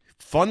think?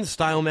 Fun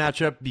style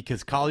matchup,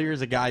 because Collier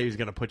is a guy who's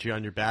going to put you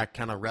on your back,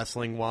 kind of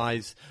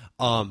wrestling-wise.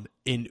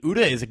 And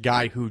Uda is a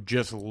guy who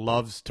just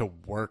loves to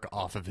work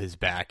off of his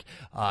back.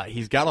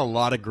 He's got a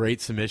lot of great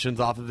submissions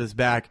off of his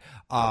back.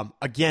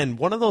 Again,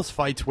 one of those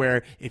fights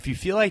where if you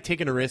feel like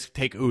taking a risk,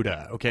 take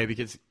Uda, okay?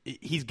 Because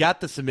he's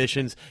got the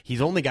submissions.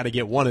 He's only got to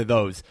get one of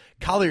those.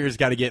 Collier's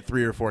got to get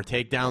 3 or 4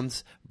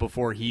 takedowns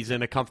before he's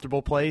in a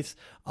comfortable place.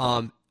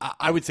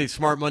 I would say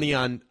smart money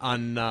on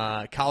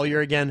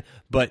Collier again,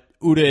 but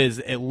Uda is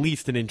at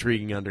least an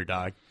intriguing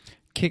underdog.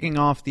 Kicking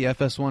off the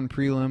FS1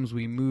 prelims,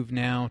 we move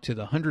now to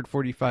the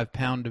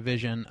 145-pound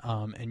division,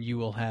 and you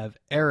will have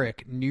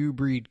Eric New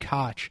Breed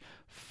Koch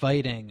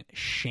fighting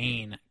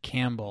Shane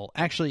Campbell.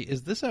 Actually,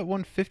 is this at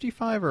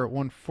 155 or at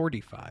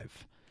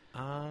 145?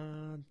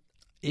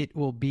 It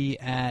will be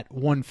at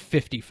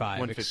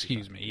 155,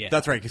 excuse me. Yeah.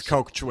 That's right, because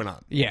Coach went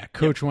up. Yeah,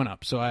 Coach went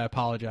up, so I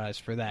apologize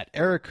for that.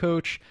 Eric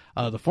Coach,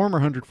 the former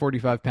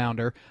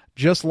 145-pounder,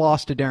 just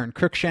lost to Darren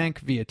Cruikshank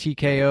via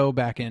TKO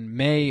back in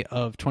May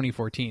of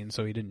 2014,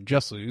 so he didn't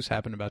just lose,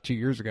 happened about 2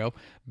 years ago.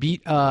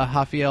 Beat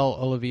Rafael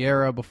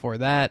Oliveira before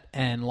that,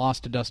 and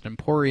lost to Dustin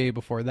Poirier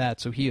before that,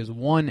 so he is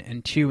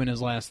 1-2 in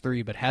his last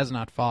 3, but has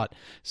not fought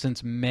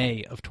since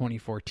May of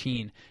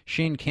 2014.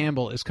 Shane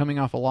Campbell is coming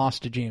off a loss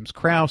to James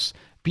Krause,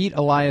 beat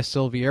Elias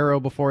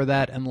Silveiro before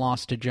that, and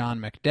lost to John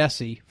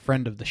McDessie,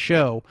 friend of the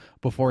show.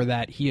 Before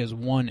that, he is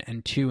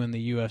 1-2 in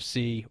the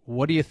UFC.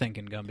 What are you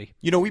thinking, Gumby?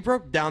 We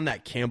broke down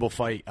that Campbell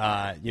fight,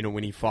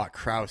 when he fought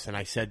Krause, and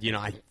I said,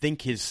 I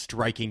think his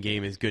striking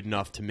game is good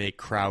enough to make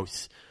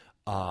Krause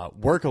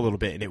work a little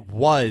bit, and it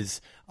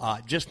was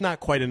just not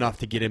quite enough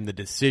to get him the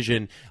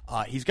decision.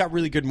 He's got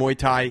really good Muay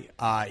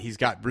Thai. He's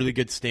got really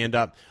good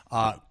stand-up.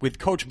 With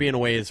Coach being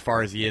away as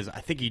far as he is,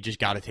 I think you just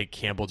got to take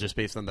Campbell just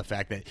based on the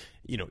fact that,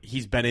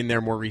 he's been in there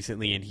more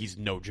recently, and he's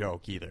no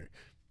joke either.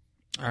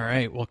 All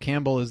right. Well,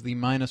 Campbell is the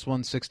minus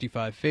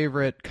 165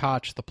 favorite,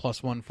 Koch the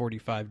plus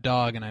 145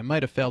 dog, and I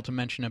might have failed to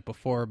mention it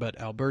before, but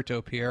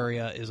Alberto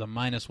Pereira is a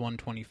minus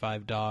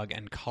 125 dog,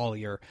 and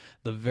Collier,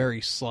 the very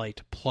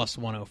slight plus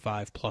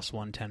 105, plus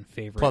 110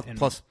 favorite.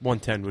 Plus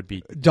 110 would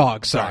be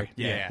dog. Sorry, dog.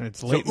 Yeah. It's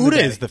So late. Uda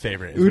is the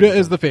favorite. Uda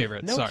is the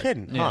favorite. No Sorry.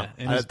 kidding. Huh.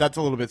 Yeah, That's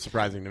a little bit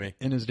surprising to me.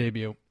 in his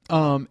debut.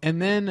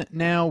 And then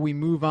now we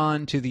move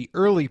on to the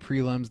early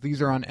prelims.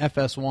 These are on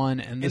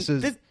FS1, and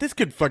this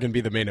could fucking be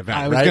the main event.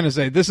 I was going to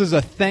say, this is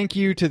a thank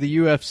you to the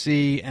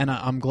UFC, and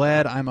I'm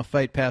glad I'm a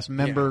Fight Pass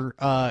member.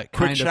 Yeah.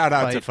 Quick shout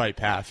out to Fight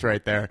Pass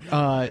right there.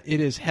 It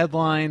is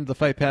headlined. The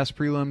Fight Pass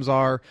prelims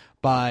are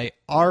by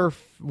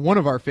one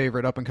of our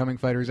favorite up and coming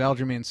fighters,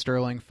 Aljamain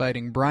Sterling,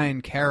 fighting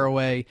Brian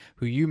Caraway,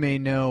 who you may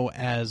know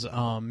as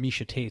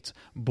Misha Tate's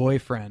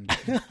boyfriend.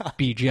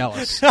 Be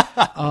jealous.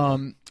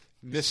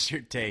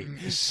 Mr. Tate.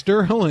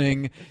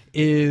 Sterling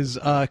is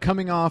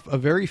coming off a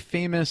very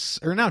famous,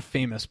 or not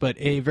famous, but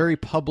a very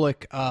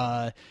public,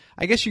 I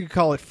guess you could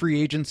call it free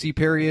agency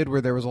period,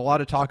 where there was a lot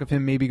of talk of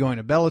him maybe going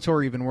to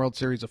Bellator, even World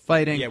Series of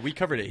Fighting. Yeah, we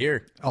covered it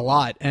here. A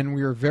lot, and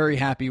we were very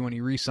happy when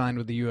he re-signed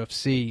with the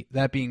UFC.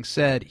 That being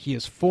said, he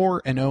is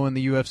 4-0 in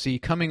the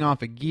UFC, coming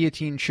off a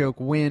guillotine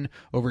choke win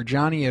over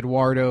Johnny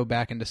Eduardo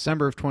back in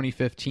December of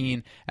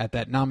 2015 at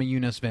that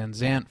Namajunas Van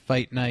Zandt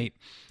fight night.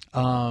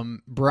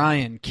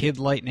 Brian Kid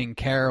Lightning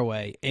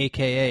Caraway,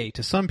 a.k.a.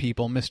 to some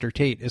people, Mr.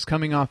 Tate, is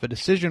coming off a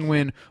decision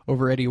win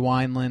over Eddie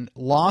Wineland,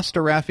 lost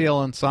to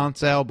Rafael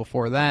Ansonsao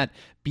before that,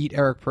 beat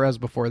Eric Perez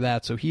before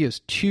that, so he is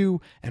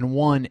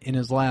 2-1 in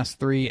his last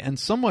 3, and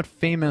somewhat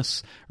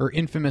famous, or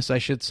infamous, I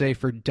should say,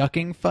 for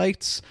ducking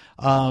fights.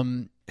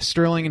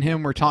 Sterling and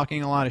him were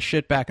talking a lot of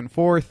shit back and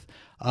forth.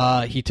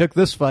 He took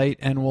this fight,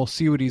 and we'll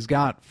see what he's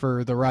got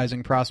for the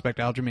rising prospect,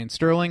 Aljamain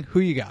Sterling. Who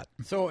you got?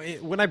 So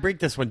when I break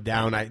this one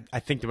down, I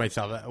think to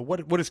myself,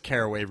 what is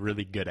Caraway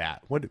really good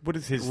at? What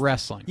is his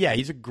wrestling? Yeah,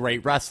 he's a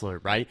great wrestler,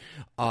 right?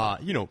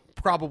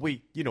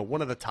 Probably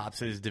one of the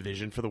tops in his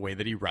division for the way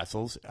that he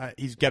wrestles.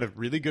 He's got a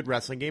really good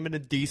wrestling game and a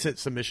decent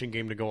submission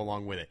game to go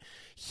along with it.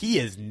 He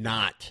is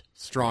not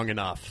strong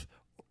enough.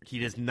 He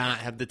does not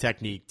have the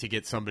technique to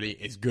get somebody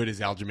as good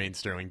as Aljamain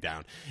Sterling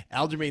down.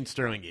 Aljamain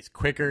Sterling is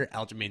quicker.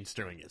 Aljamain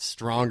Sterling is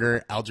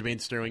stronger. Aljamain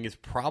Sterling has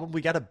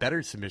probably got a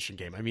better submission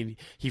game. I mean,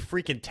 he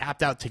freaking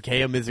tapped out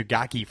Takeya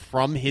Mizugaki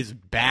from his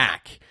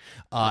back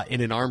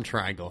in an arm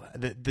triangle.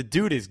 The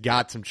dude has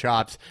got some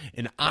chops,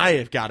 and I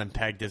have got him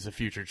pegged as a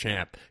future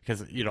champ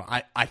because,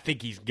 I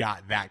think he's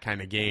got that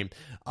kind of game.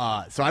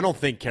 So I don't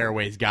think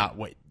Caraway's got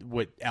what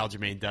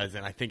Aljamain does,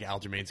 and I think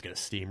Aljamain's going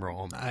to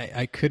steamroll him.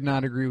 I could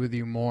not agree with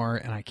you more,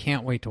 and I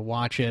can't wait to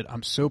watch it.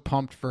 I'm so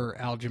pumped for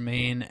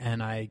Aljamain,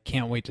 and I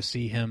can't wait to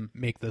see him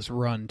make this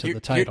run to the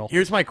title.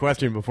 Here's my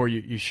question before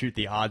you shoot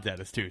the odds at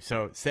us, too.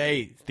 So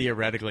say,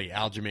 theoretically,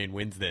 Aljamain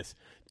wins this.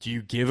 Do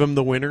you give him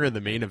the winner of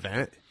the main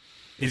event?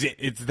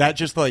 Is that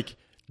just like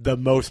the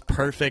most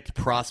perfect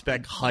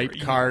prospect hype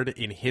card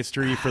in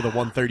history for the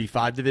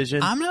 135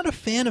 division? I'm not a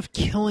fan of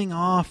killing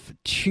off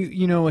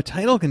a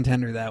title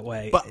contender that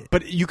way.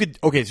 But you could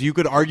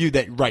argue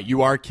that, right,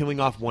 you are killing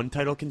off one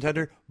title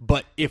contender,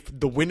 but if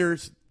the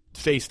winners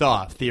faced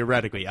off,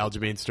 theoretically,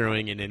 Aljamain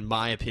Sterling and, in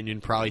my opinion,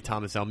 probably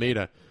Thomas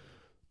Almeida,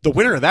 the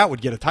winner of that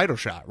would get a title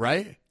shot,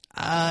 right?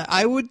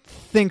 I would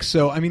think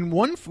so. I mean,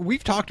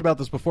 we've talked about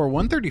this before.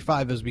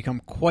 135 has become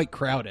quite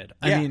crowded.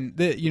 Yeah. I mean,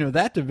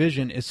 that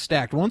division is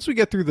stacked. Once we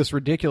get through this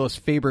ridiculous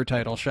Faber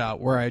title shot,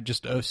 where I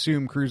just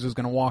assume Cruz is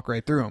going to walk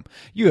right through him,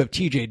 you have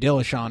T.J.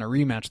 Dillashaw in a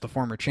rematch, the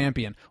former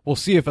champion. We'll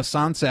see if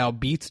Assunção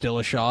beats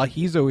Dillashaw.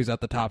 He's always at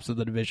the tops of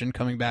the division,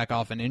 coming back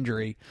off an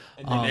injury.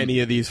 And then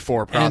any of these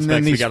four prospects and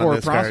then these we got four on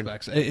this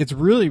prospects. card. It's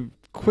really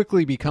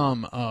quickly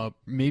become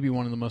maybe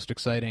one of the most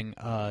exciting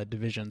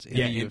divisions in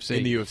the UFC.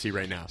 In the UFC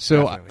right now.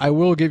 So definitely. I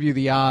will give you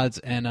the odds,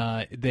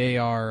 and they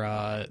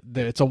are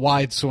it's a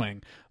wide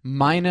swing.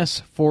 Minus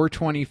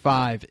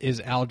 425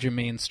 is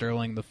Aljamain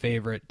Sterling the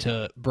favorite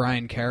to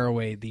Brian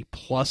Caraway, the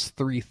plus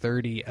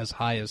 330 as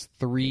high as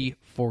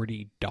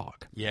 340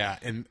 dog. Yeah,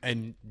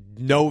 and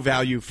no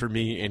value for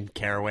me in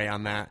Caraway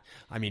on that.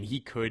 I mean,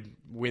 he could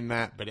win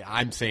that, but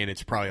I'm saying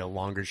it's probably a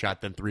longer shot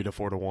than 3 to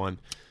 4 to 1.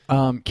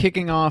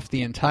 Kicking off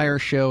the entire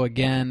show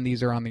again,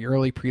 these are on the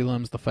early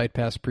prelims, the Fight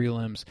Pass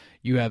prelims.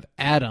 You have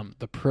Adam,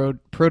 the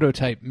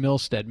prototype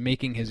Milstead,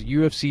 making his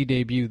UFC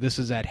debut. This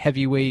is at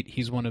heavyweight.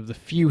 He's one of the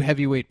few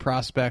heavyweight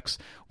prospects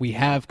we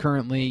have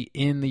currently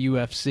in the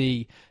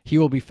UFC. He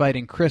will be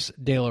fighting Chris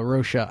De La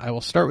Rocha. I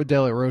will start with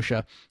De La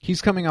Rocha.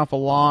 He's coming off a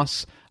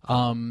loss.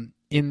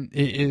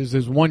 Is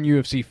his one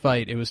UFC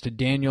fight. It was to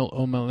Daniel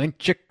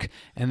Omalinchik,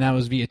 and that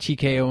was via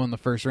TKO in the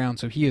first round.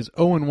 So he is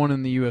 0-1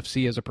 in the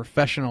UFC as a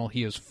professional.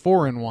 He is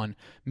 4-1.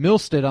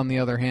 Milstead, on the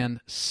other hand,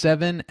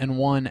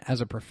 7-1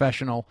 as a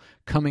professional,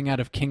 coming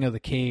out of King of the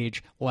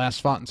Cage. Last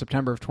fought in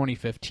September of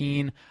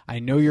 2015. I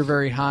know you're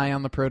very high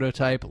on the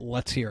prototype.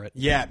 Let's hear it.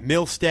 Yeah,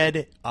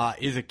 Milstead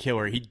is a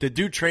killer. The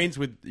dude trains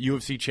with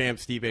UFC champ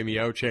Stipe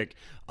Miocic.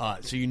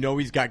 So you know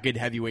he's got good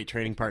heavyweight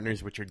training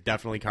partners, which are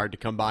definitely hard to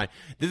come by.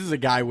 This is a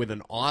guy with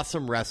an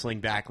awesome wrestling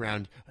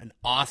background, an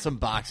awesome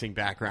boxing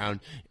background,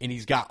 and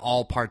he's got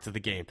all parts of the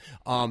game.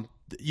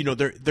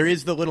 There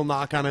is the little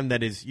knock on him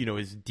that is,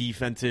 his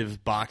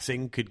defensive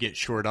boxing could get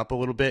shored up a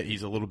little bit.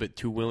 He's a little bit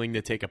too willing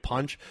to take a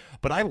punch.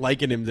 But I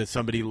liken him to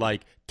somebody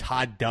like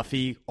Todd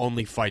Duffy,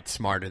 only fights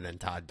smarter than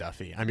Todd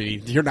Duffy. I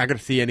mean, you're not going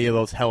to see any of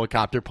those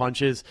helicopter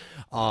punches.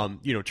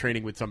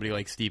 Training with somebody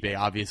like Stipe,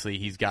 obviously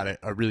he's got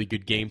a really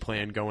good game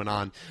plan going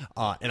on.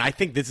 And I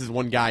think this is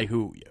one guy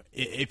who,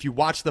 if you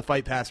watch the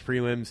Fight Pass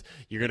prelims,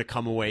 you're going to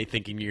come away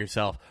thinking to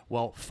yourself,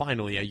 well,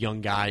 finally a young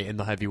guy in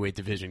the heavyweight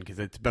division, because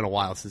it's been a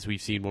while since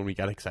we've seen one we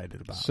got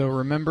excited about. So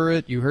remember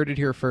it. You heard it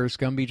here first.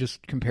 Gumby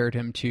just compared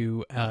him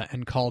to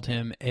and called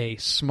him a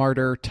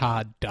smarter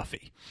Todd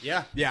Duffy.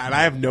 Yeah, and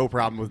I have no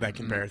problem with that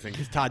comparison,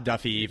 because Todd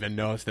Duffy even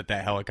knows that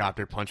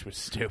helicopter punch was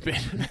stupid.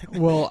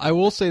 Well, I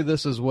will say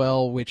this as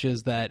well, which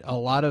is that a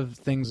lot of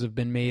things have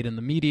been made in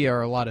the media,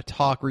 or a lot of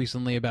talk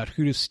recently about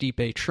who does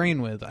Stipe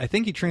train with. I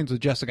think he trains with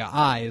Jessica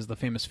Ai, is the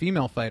famous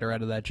female fighter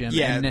out of that gym.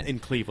 Yeah, in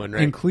Cleveland,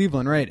 right? In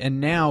Cleveland, right.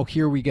 And now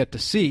here we get to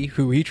see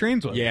who he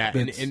trains with. Yeah,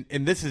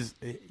 and this is,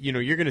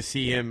 you're going to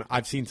see him.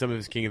 I've seen some of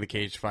his King of the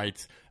Cage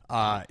fights.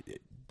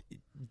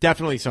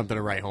 Definitely something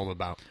to write home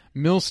about.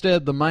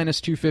 Milstead, the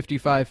minus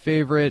 255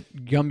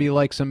 favorite. Gumby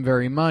likes him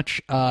very much.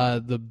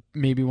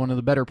 Maybe one of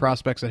the better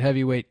prospects at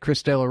heavyweight.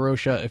 Chris De La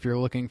Rocha, if you're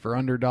looking for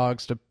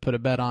underdogs to put a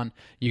bet on,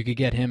 you could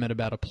get him at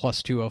about a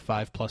plus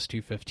 205, plus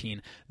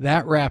 215.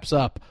 That wraps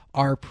up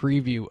our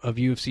preview of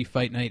UFC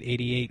Fight Night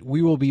 88.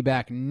 We will be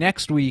back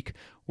next week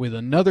with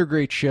another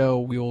great show.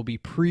 We will be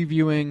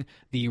previewing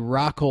the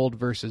Rockhold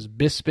versus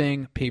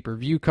Bisping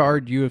pay-per-view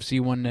card, UFC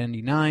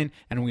 199,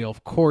 and we'll,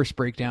 of course,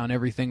 break down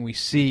everything we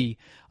see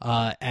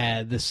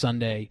this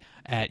Sunday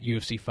at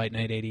UFC Fight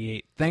Night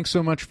 88. Thanks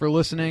so much for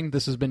listening.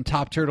 This has been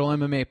Top Turtle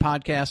MMA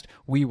Podcast.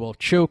 We will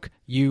choke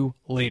you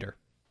later.